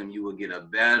you read them, you will get a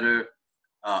better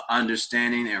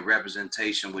understanding and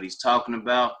representation of what he's talking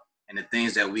about and the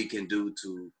things that we can do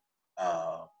to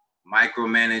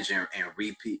micromanage and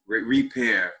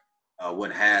repair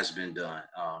what has been done.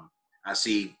 I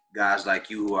see guys like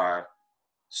you who are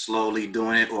slowly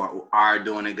doing it or are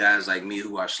doing it, guys like me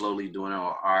who are slowly doing it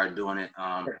or are doing it.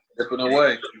 Dipping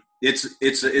away.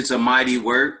 It's a mighty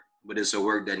work, but it's a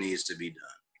work that needs to be done.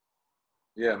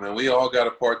 Yeah, man, we all got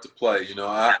a part to play. You know,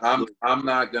 I'm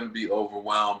not going to be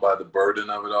overwhelmed by the burden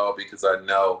of it all because I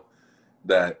know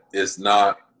that it's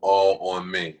not all on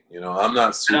me. You know, I'm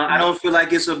not I don't feel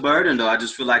like it's a burden though. I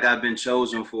just feel like I've been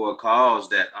chosen for a cause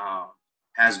that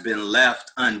has been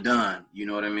left undone. You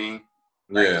know what I mean?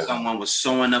 Like Yeah. someone was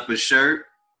sewing up a shirt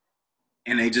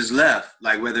and they just left.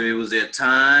 Like whether it was their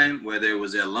time, whether it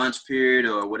was their lunch period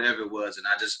or whatever it was, and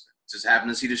I just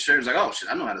happened to see the shirt. It's like, oh shit,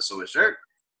 I know how to sew a shirt,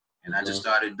 and I just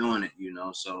started doing it. You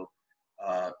know, so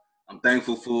I'm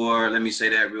thankful for. Let me say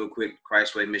that real quick: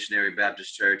 Christway Missionary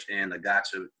Baptist Church and the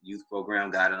Gotcha Youth Program,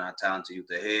 Guiding Our Talented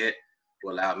Youth Ahead,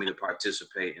 who allowed me to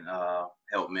participate and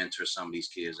help mentor some of these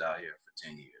kids out here for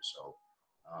 10 years. So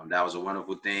that was a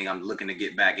wonderful thing. I'm looking to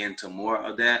get back into more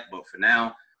of that, but for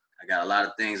now, I got a lot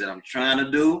of things that I'm trying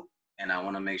to do, and I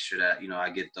want to make sure that, you know, I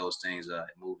get those things moving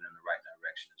in the right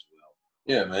direction as well.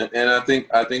 Yeah, man. And I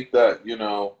think that, you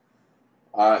know,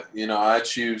 I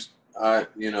choose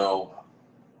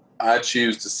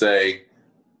to say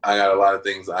I got a lot of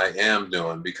things I am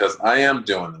doing because I am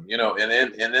doing them, you know, and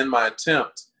in my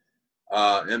attempt,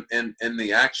 in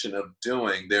the action of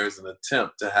doing, there's an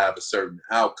attempt to have a certain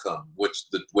outcome, which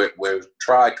where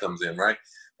try comes in, right?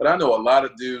 But I know a lot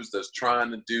of dudes that's trying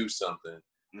to do something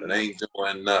that ain't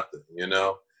doing nothing, you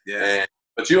know? Yeah.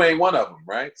 But you ain't one of them,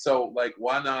 right? So like,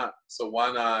 why not?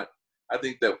 I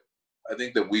think that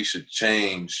we should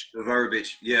change the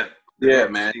verbiage. Yeah. Yeah,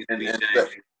 man.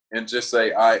 And just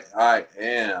say, I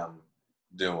am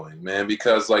doing, man,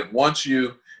 because like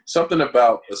something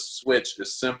about a switch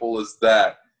as simple as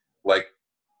that, like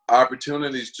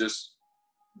opportunities just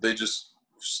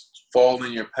fall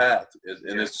in your path,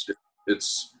 and it's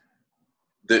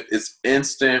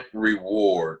instant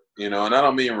reward, you know. And I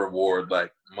don't mean reward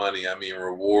like money. I mean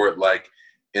reward like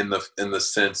in the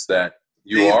sense that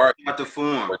you things are start to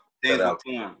form. Things will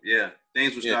form. Yeah,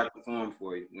 things will start to form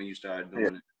for you when you start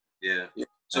doing it. Yeah.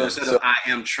 So instead of I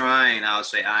am trying, I'll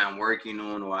say I am working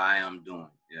on or I am doing.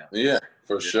 Yeah. Yeah,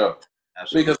 for sure.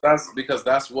 Absolutely. Because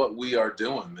that's what we are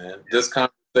doing, man. Yeah. This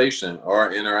conversation,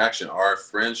 our interaction, our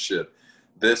friendship,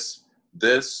 this,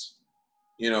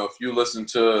 you know, if you listen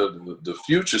to the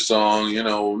Future song, you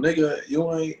know, nigga, you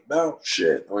ain't about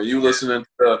shit, or you listening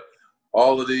to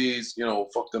all of these, you know,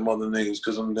 fuck them other niggas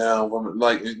because I'm down.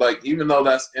 Like even though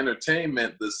that's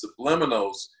entertainment, the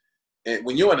subliminals. And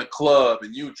when you're in a club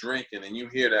and you drinking and you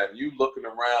hear that and you looking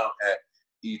around at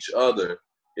each other,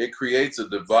 it creates a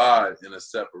divide and a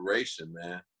separation,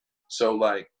 man. So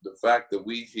like the fact that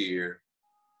we here,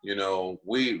 you know,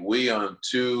 we on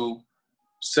two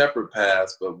separate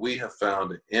paths, but we have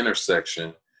found an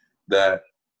intersection that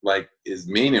like is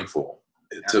meaningful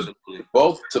to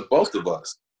both of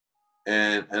us.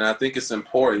 And I think it's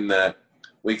important that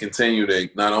we continue to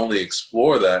not only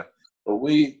explore that, but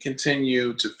we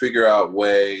continue to figure out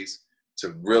ways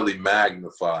to really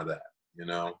magnify that, you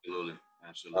know.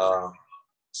 Absolutely.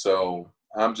 So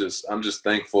I'm just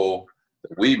thankful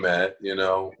that we met, you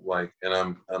know, like, and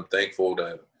I'm thankful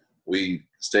that we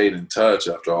stayed in touch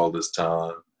after all this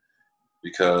time,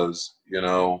 because, you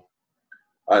know,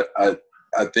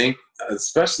 I think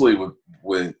especially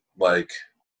with like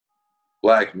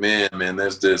Black men, man,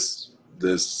 there's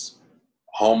this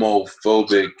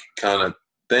homophobic kind of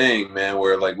thing, man,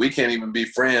 where like we can't even be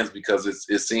friends because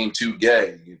it seemed too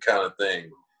gay kind of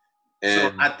thing.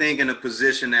 And so I think in a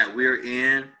position that we're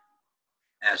in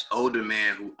as older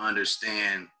men who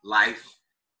understand life,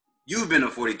 you've been to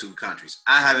 42 countries.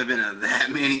 I haven't been to that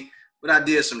many, but I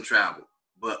did some travel.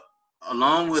 But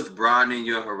along with broadening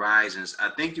your horizons,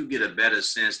 I think you get a better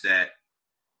sense that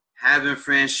having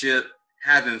friendship,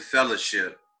 having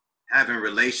fellowship, having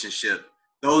relationship,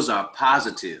 those are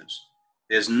positives.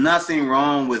 There's nothing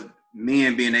wrong with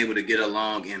men being able to get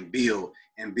along and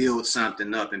build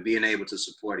something up and being able to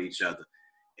support each other.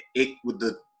 With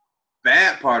the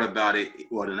bad part about it,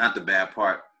 or not the bad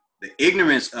part, the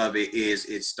ignorance of it is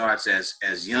it starts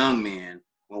as young men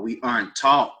when we aren't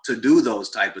taught to do those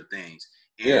type of things.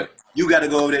 And you got to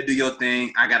go over there, do your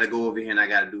thing. I got to go over here and I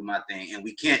got to do my thing. And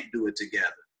we can't do it together.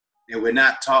 And we're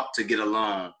not taught to get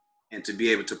along and to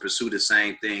be able to pursue the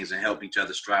same things and help each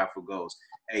other strive for goals.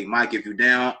 Hey, Mike, if you're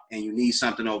down and you need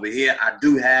something over here, I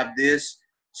do have this,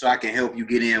 so I can help you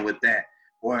get in with that.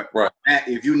 Or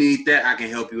if you need that, I can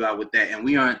help you out with that. And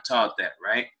we aren't taught that,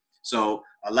 right? So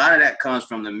a lot of that comes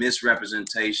from the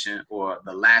misrepresentation or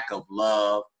the lack of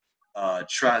love,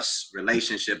 trust,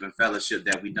 relationship, and fellowship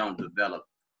that we don't develop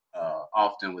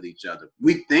often with each other.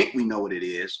 We think we know what it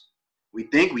is. We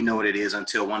think we know what it is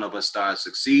until one of us starts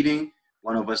succeeding.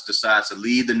 One of us decides to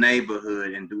leave the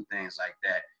neighborhood and do things like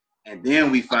that. And then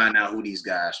we find out who these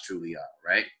guys truly are,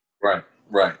 right?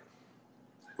 Right.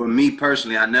 For me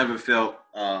personally, I never felt,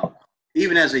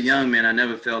 even as a young man, I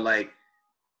never felt like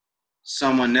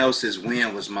someone else's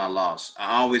win was my loss.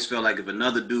 I always felt like if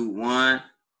another dude won,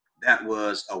 that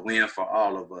was a win for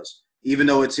all of us. Even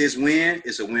though it's his win,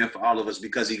 it's a win for all of us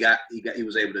because he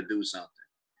was able to do something,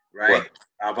 right?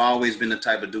 I've always been the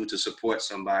type of dude to support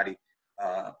somebody,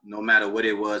 no matter what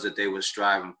it was that they were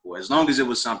striving for, as long as it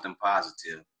was something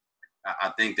positive.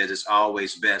 I think that it's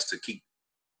always best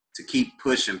to keep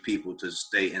pushing people to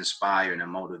stay inspired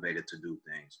and motivated to do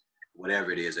things,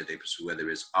 whatever it is that they pursue, whether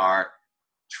it's art,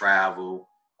 travel,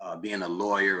 being a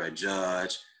lawyer, a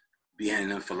judge, being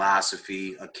in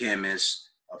philosophy, a chemist,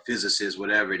 a physicist,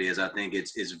 whatever it is. I think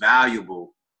it's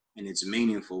valuable and it's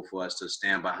meaningful for us to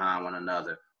stand behind one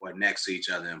another or next to each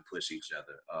other and push each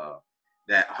other.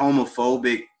 That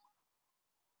homophobic,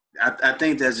 I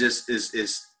think that's just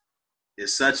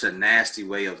is such a nasty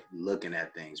way of looking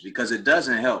at things because it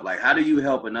doesn't help. Like, how do you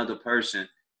help another person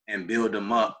and build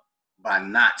them up by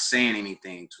not saying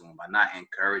anything to them, by not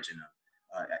encouraging them?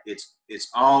 It's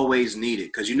always needed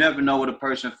because you never know what a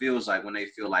person feels like when they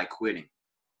feel like quitting,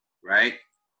 right?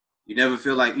 You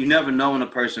never know when a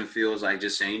person feels like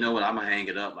just saying, you know what, I'm gonna hang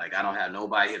it up. Like, I don't have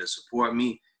nobody here to support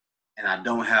me and I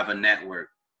don't have a network.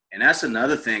 And that's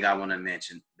another thing I want to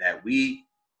mention, that we,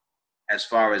 as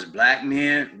far as Black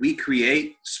men, we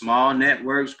create small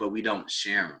networks, but we don't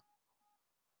share them.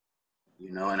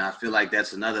 You know, and I feel like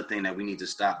that's another thing that we need to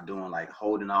stop doing, like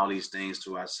holding all these things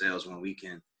to ourselves when we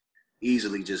can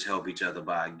easily just help each other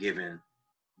by giving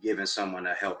someone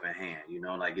a helping hand. You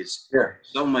know, like it's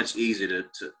so much easier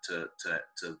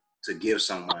to give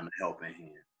someone a helping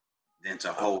hand than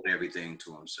to hold everything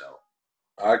to himself.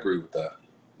 I agree with that.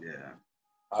 Yeah,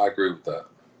 I agree with that.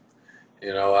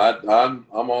 You know,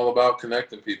 I'm all about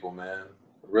connecting people, man.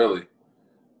 Really,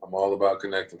 I'm all about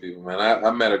connecting people, man. I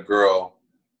met a girl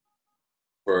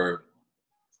for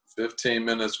 15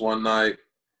 minutes one night,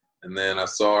 and then I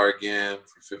saw her again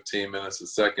for 15 minutes the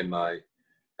second night,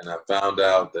 and I found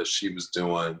out that she was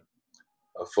doing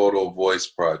a photo voice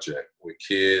project with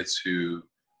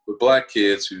Black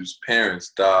kids whose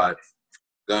parents died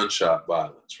from gunshot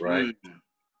violence, right? Mm-hmm.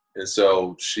 And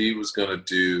so she was going to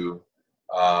do,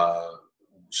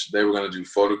 they were going to do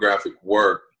photographic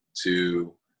work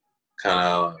to kind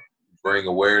of bring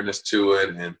awareness to it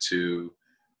and to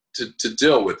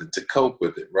deal with it, to cope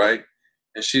with it, right?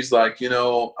 And she's like, you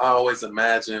know, I always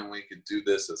imagined we could do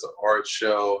this as an art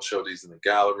show these in the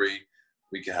gallery.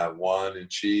 We could have wine and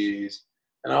cheese.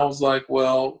 And I was like,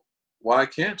 well, why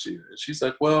can't you? And she's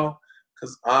like, well,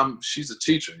 because she's a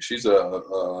teacher. She's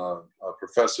a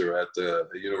professor at the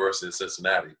University of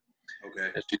Cincinnati.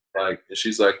 Okay. And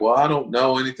she's like, well, I don't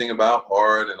know anything about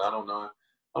art, and I don't know.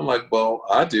 I'm like, well,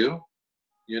 I do,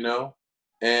 you know.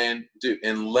 And dude,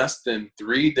 in less than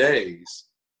 3 days,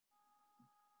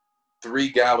 3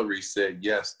 galleries said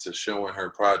yes to showing her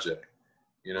project.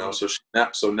 You know, so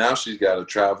now she's got to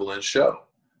travel and show.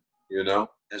 You know,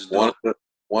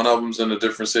 one of them's in a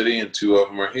different city, and 2 of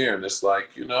them are here. And it's like,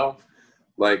 you know,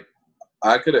 like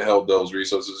I could have held those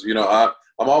resources. You know,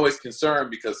 I'm always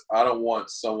concerned because I don't want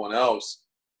someone else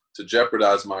to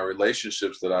jeopardize my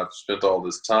relationships that I've spent all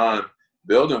this time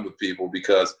building with people,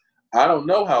 because I don't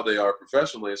know how they are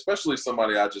professionally, especially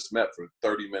somebody I just met for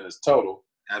 30 minutes total.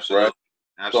 Absolutely. Right?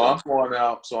 Absolutely.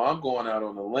 So I'm going out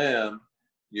on a limb,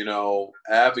 you know,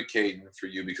 advocating for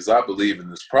you because I believe in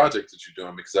this project that you're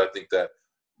doing, because I think that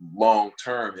long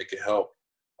term it can help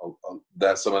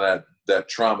that some of that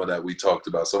trauma that we talked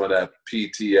about, some of that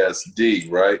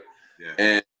PTSD, right?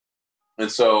 Yeah.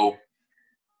 And so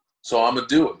I'm gonna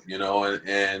do it, you know,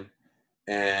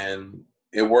 and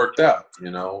it worked out, you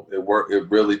know, it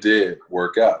really did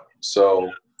work out.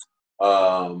 So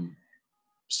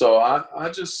so I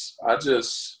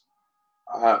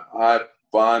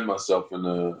find myself in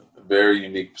a very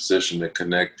unique position to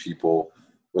connect people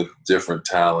with different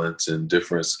talents and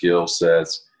different skill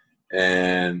sets.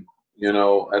 And, you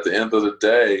know, at the end of the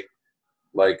day,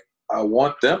 like, I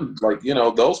want them, like, you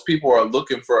know, those people are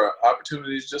looking for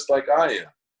opportunities just like I am.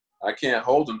 I can't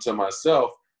hold them to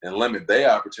myself and limit their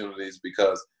opportunities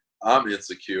because I'm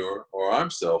insecure or I'm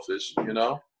selfish, you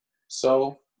know?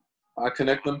 So I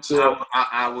connect them to...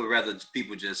 I would rather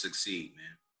people just succeed,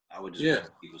 man. I would just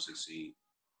rather people succeed.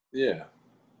 Yeah.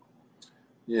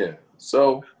 Yeah.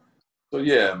 So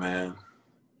yeah, man.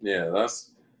 Yeah,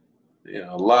 that's, you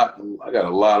know, a lot. I got a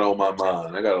lot on my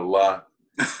mind. I got a lot.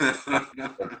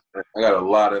 I got a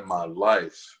lot in my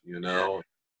life, you know.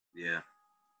 Yeah.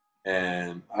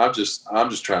 And I'm just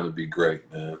trying to be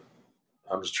great, man.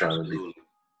 I'm just trying to be.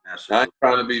 Absolutely. I ain't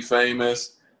trying to be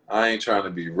famous. I ain't trying to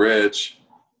be rich.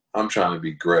 I'm trying to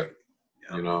be great.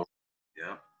 Yep. You know.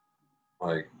 Yeah.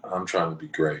 Like, I'm trying to be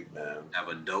great, man. Have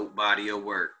a dope body of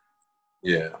work.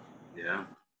 Yeah. Yeah.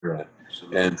 Yeah.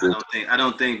 Absolutely. And I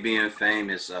don't think being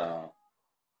famous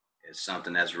is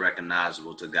something that's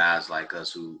recognizable to guys like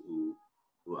us who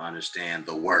understand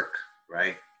the work,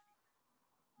 right?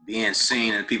 Being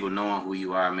seen and people knowing who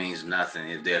you are means nothing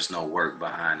if there's no work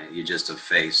behind it. You're just a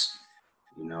face,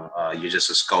 you're just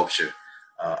a sculpture.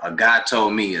 A guy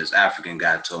told me, as African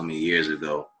guy told me years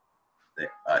ago, that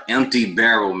an empty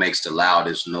barrel makes the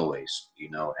loudest noise,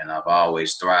 and I've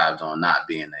always thrived on not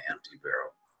being an empty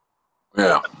barrel.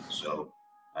 yeah. So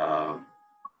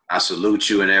I salute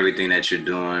you and everything that you're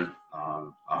doing.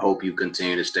 I hope you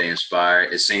continue to stay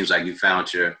inspired. It seems like you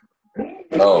found your.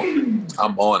 Oh,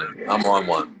 I'm on it. I'm on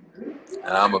one.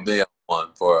 And I'm going to be on one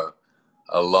for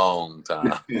a long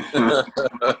time.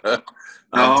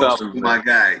 I'm telling you, my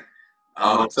guy.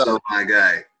 My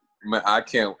guy. Man, I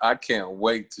can't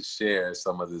wait to share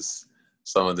some of this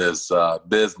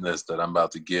business that I'm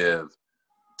about to give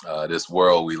this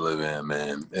world we live in,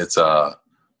 man. It's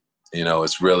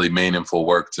it's really meaningful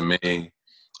work to me.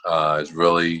 It's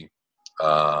really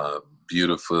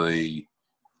beautifully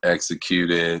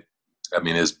executed. I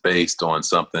mean, it's based on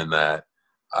something that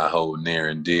I hold near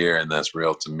and dear, and that's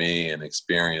real to me, and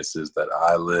experiences that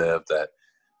I live that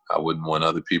I wouldn't want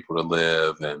other people to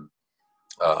live, and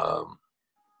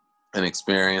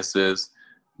experiences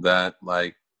that,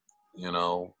 like,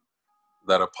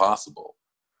 that are possible.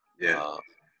 Yeah.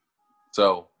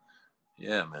 So,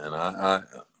 yeah, man, I'm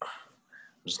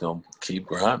just gonna keep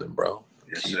grinding, bro.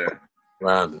 Yes, keep sir.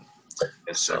 Grinding.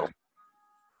 Yes, sir. So,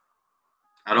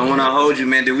 I don't want to hold you,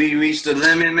 man. Did we reach the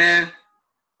limit, man?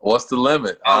 What's the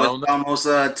limit? I don't know. Almost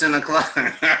 10 o'clock.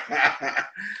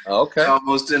 Okay.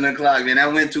 Almost 10 o'clock, man.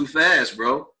 That went too fast,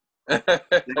 bro.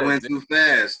 That went too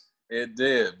fast. It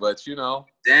did, but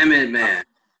Damn it, man.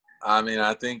 I mean,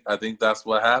 I think that's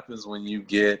what happens when you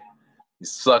get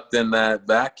sucked in that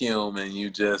vacuum, and you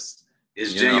just.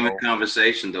 It's genuine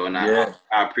conversation, though, and I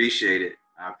appreciate it.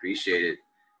 I appreciate it.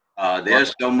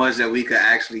 There's so much that we could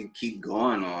actually keep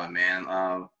going on,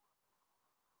 man.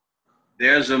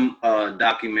 There's a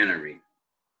documentary,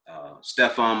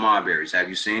 Stephon Marbury's. Have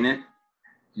you seen it?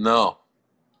 No.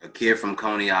 A kid from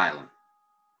Coney Island.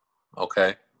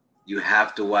 Okay. You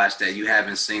have to watch that. You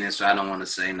haven't seen it, so I don't want to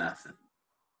say nothing.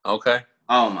 Okay.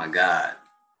 Oh, my God.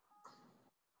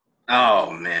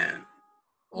 Oh, man.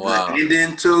 Wow. The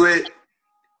ending to it,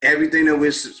 everything that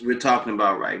we're talking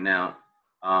about right now,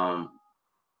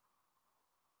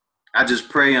 I just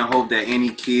pray and hope that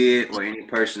any kid or any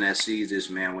person that sees this,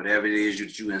 man, whatever it is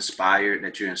that you're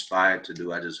inspired to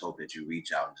do, I just hope that you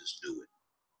reach out and just do it.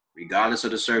 Regardless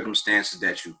of the circumstances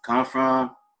that you come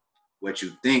from, what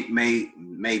you think may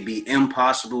be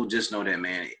impossible, just know that,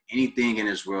 man, anything in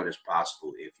this world is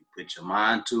possible if you put your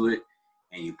mind to it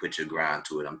and you put your grind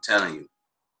to it. I'm telling you.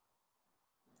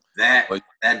 That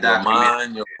documentary. Your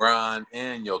mind, your grind,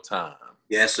 and your time.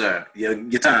 Yes, sir.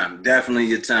 Your time, definitely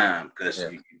your time, because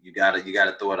you gotta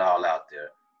throw it all out there.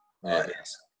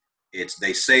 It's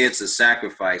they say it's a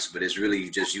sacrifice, but it's really you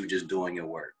just doing your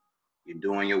work. You're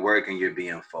doing your work and you're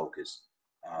being focused.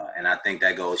 And I think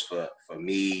that goes for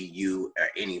me, you, or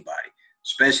anybody,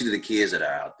 especially the kids that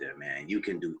are out there, man. You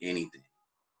can do anything.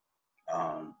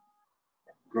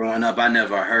 Growing up, I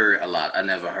never heard a lot of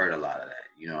that.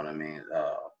 You know what I mean?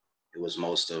 It was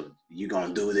most of you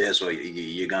gonna do this or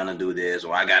you're gonna do this,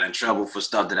 or I got in trouble for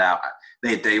stuff that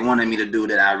they wanted me to do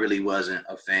that I really wasn't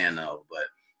a fan of.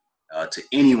 But to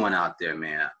anyone out there,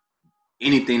 man,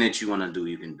 anything that you want to do,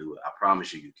 you can do it. I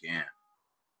promise you can.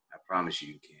 I promise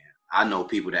you can. I know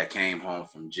people that came home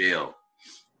from jail,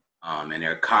 and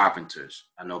they're carpenters.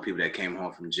 I know people that came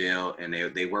home from jail and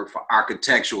they work for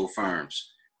architectural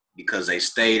firms because they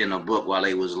stayed in a book while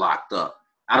they was locked up.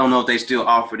 I don't know if they still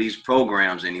offer these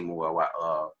programs anymore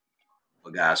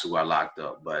for guys who are locked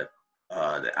up, but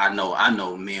I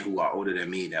know men who are older than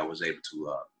me that was able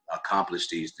to accomplish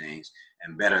these things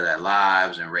and better their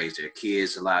lives and raise their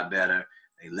kids a lot better.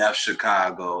 They left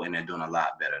Chicago and they're doing a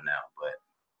lot better now.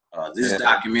 But this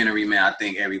documentary, man, I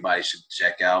think everybody should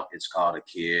check out. It's called A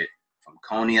Kid from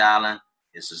Coney Island.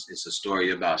 It's a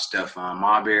story about Stephon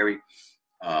Marbury.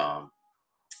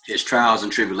 His trials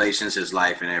and tribulations, his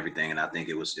life and everything. And I think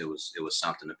it was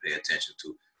something to pay attention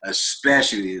to,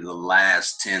 especially the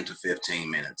last 10 to 15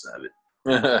 minutes of it.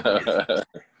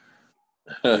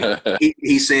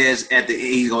 He says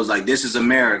he goes like, "This is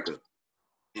America."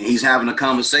 And he's having a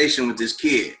conversation with this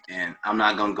kid. And I'm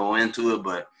not going to go into it,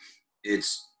 but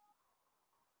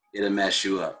it'll mess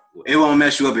you up. It won't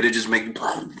mess you up, it'll just make you,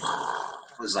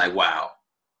 it's like, wow.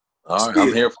 All right,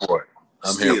 I'm here for it.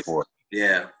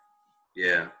 Yeah.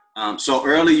 Yeah. So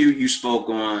earlier you spoke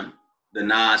on the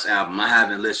Nas album. I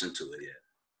haven't listened to it yet.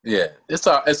 Yeah, it's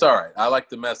all right. I like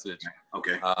the message.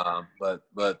 Okay.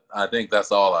 But I think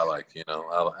that's all I like.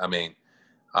 I mean,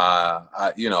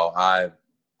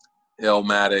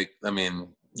 Illmatic. I mean,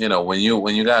 when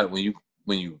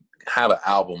you have an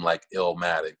album like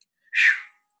Illmatic,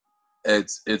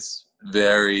 it's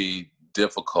very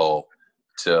difficult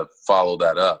to follow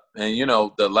that up. And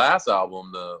the last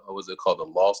album, what was it called, the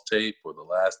Lost Tape or the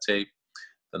Last Tape,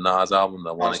 the Nas album,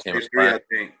 the one that came out, I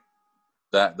think.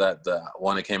 that the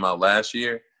one that came out last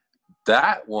year,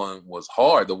 that one was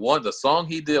hard. The song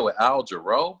he did with Al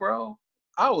Jarreau, bro,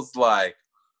 I was like,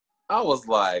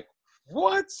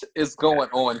 what is going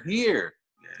on here?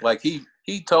 Yeah. Like he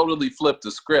totally flipped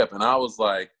the script, and I was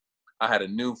like, I had a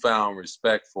newfound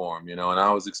respect for him, and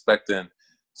I was expecting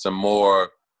some more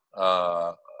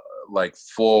like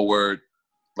forward,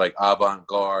 like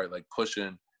avant-garde, like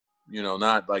pushing,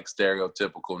 not like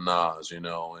stereotypical Nas,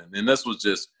 and this was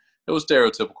just, it was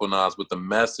stereotypical Nas, but the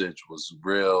message was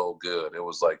real good. It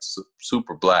was like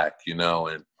super black, and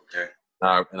Okay.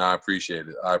 I appreciated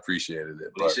it. I appreciated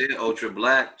it. But he said ultra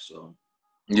black, so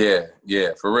yeah,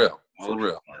 for real, ultra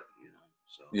real. Black,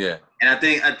 so. Yeah. And I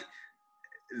think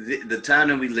the time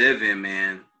that we live in,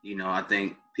 man, I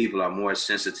think people are more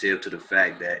sensitive to the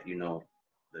fact that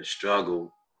the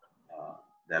struggle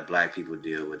that black people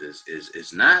deal with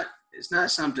is not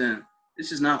something.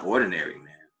 This is not ordinary,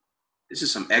 man. This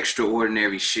is some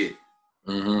extraordinary shit.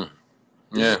 Mm-hmm.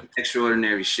 Yeah.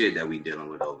 Extraordinary shit that we dealing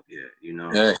with over here,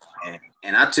 Yeah.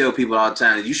 And I tell people all the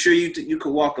time, you sure you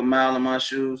could walk a mile in my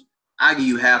shoes? I give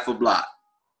you half a block.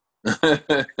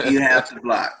 You half the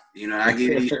block. I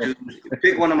give you shoes.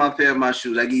 Pick one of my pair of my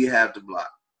shoes. I give you half the block.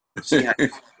 See how you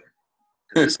feel.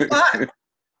 It's a lot.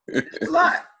 It's a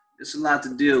lot. It's a lot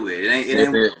to deal with. It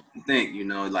ain't what you think.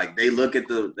 Like they look at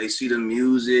they see the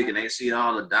music and they see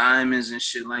all the diamonds and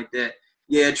shit like that.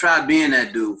 Yeah, try being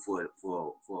that dude for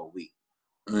a week.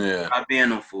 Yeah. Try being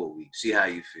them for a week. See how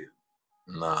you feel.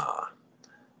 Nah,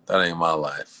 that ain't my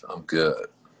life. I'm good.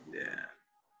 Yeah.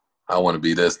 I want to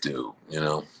be this dude,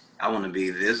 I want to be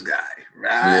this guy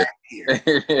right here.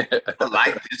 I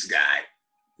like this guy.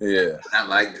 Yeah. I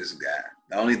like this guy.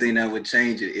 The only thing that would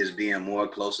change it is being more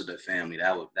closer to family.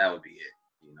 That would be it.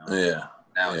 Yeah.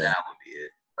 That would be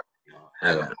it.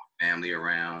 Having more family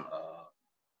around,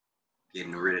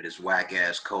 getting rid of this whack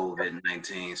ass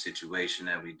COVID-19 situation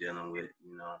that we dealing with.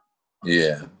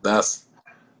 Yeah, that's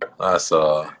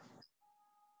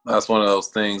one of those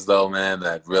things though, man,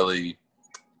 that really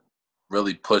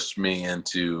pushed me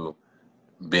into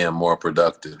being more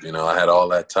productive. I had all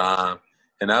that time,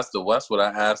 and that's what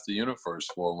I asked the universe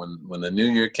for when the new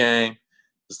year came.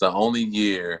 It's the only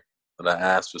year that I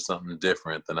asked for something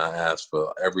different than I asked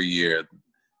for every year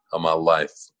of my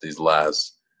life. These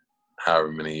last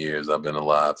however many years I've been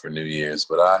alive for New Year's,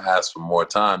 but I asked for more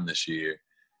time this year,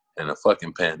 and a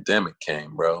fucking pandemic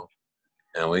came, bro,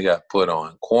 and we got put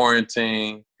on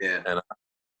quarantine. Yeah, and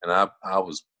I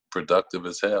was productive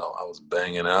as hell. I was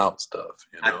banging out stuff.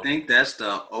 I think that's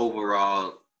the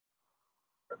overall,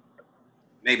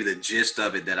 maybe the gist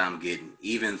of it that I'm getting.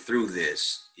 Even through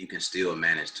this, you can still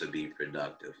manage to be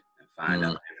productive and find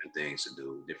out different things to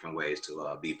do, different ways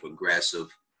to be progressive,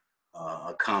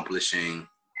 accomplishing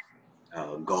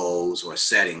goals or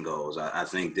setting goals. I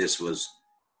think this is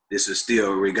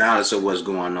still, regardless of what's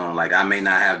going on. Like I may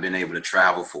not have been able to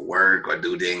travel for work or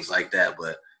do things like that,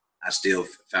 but I still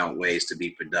found ways to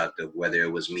be productive, whether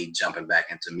it was me jumping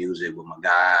back into music with my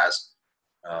guys,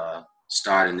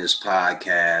 starting this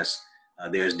podcast.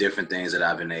 There's different things that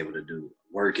I've been able to do.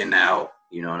 Working out,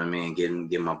 you know what I mean? Getting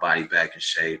my body back in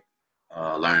shape,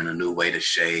 learning a new way to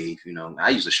shave. I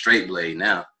use a straight blade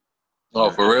now. Oh,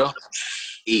 for real?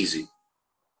 Easy.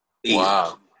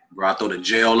 Wow. Bro, I throw the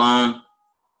gel on,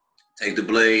 take the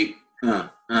blade, done.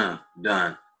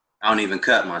 I don't even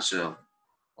cut myself.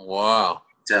 Wow.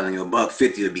 Telling you,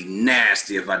 $150 would be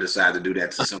nasty if I decide to do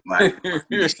that to somebody.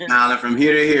 Smiling from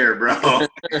here to here, bro.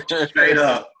 Straight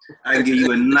up. I can give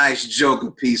you a nice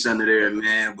joker piece under there,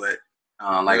 man. But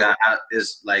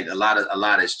it's like a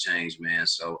lot has changed, man.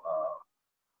 So,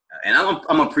 and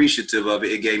I'm appreciative of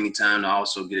it. It gave me time to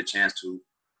also get a chance to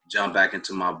jump back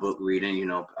into my book reading.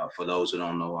 For those who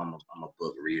don't know, I'm a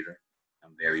book reader.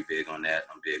 I'm very big on that.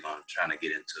 I'm big on trying to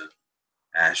get into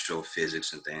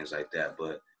astrophysics and things like that,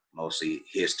 but mostly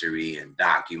history and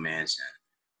documents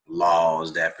and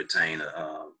laws that pertain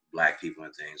to Black people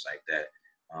and things like that.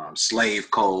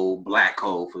 Slave code, Black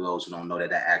code, for those who don't know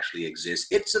that actually exists.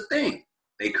 It's a thing.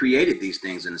 They created these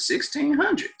things in the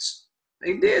 1600s.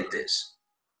 They did this.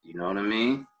 You know what I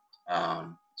mean?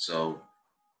 So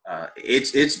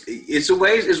it's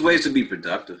ways to be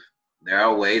productive. There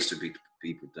are ways to be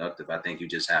productive. I think you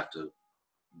just have to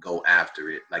go after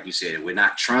it. Like you said, we're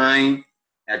not trying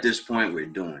at this point. We're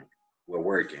doing. We're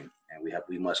working, and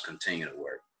we must continue to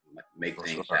work, make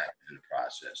things happen in the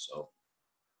process. So,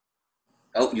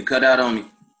 oh, you cut out on me.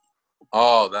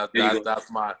 Oh,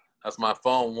 that's my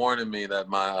phone warning me that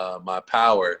my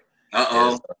power.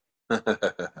 Uh-oh.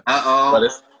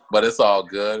 But it's all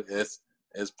good. It's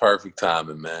perfect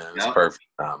timing, man. It's perfect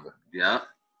timing. Yeah.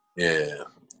 Yeah,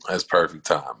 it's perfect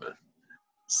timing.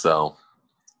 So,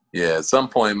 yeah, at some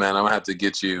point, man, I'm gonna have to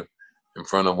get you in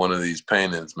front of one of these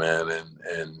paintings, man,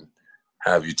 and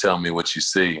have you tell me what you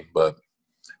see. But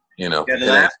you know, the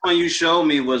last one you showed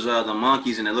me was the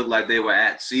monkeys, and it looked like they were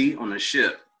at sea on a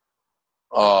ship.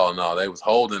 Oh no, they was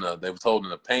holding a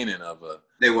painting of a.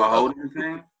 They were holding the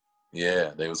thing.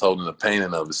 Yeah, they was holding a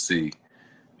painting of a sea.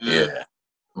 Yeah,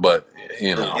 but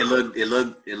you know,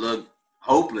 it looked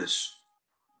hopeless.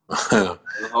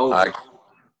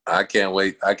 I can't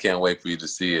wait. I can't wait for you to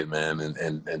see it, man,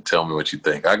 and tell me what you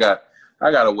think. I got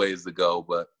a ways to go,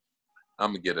 but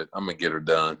I'm gonna get it. I'm gonna get her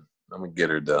done. I'm gonna get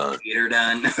her done. Get her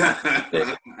done.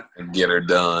 Get her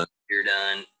done. You're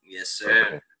done. Yes, sir.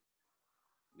 Okay.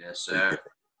 Yes, sir.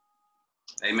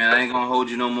 Hey, man, I ain't gonna hold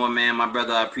you no more, man. My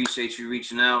brother, I appreciate you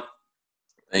reaching out.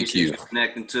 Thank you.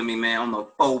 Connecting to me, man, on the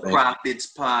Faux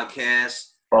Profits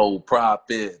podcast. Faux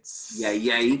Profits. Yeah.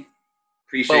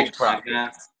 Appreciate you,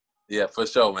 man. Yeah, for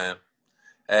sure, man.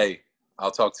 Hey,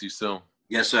 I'll talk to you soon.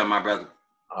 Yes, sir, my brother.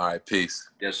 All right, peace.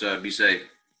 Yes, sir. Be safe.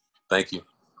 Thank you.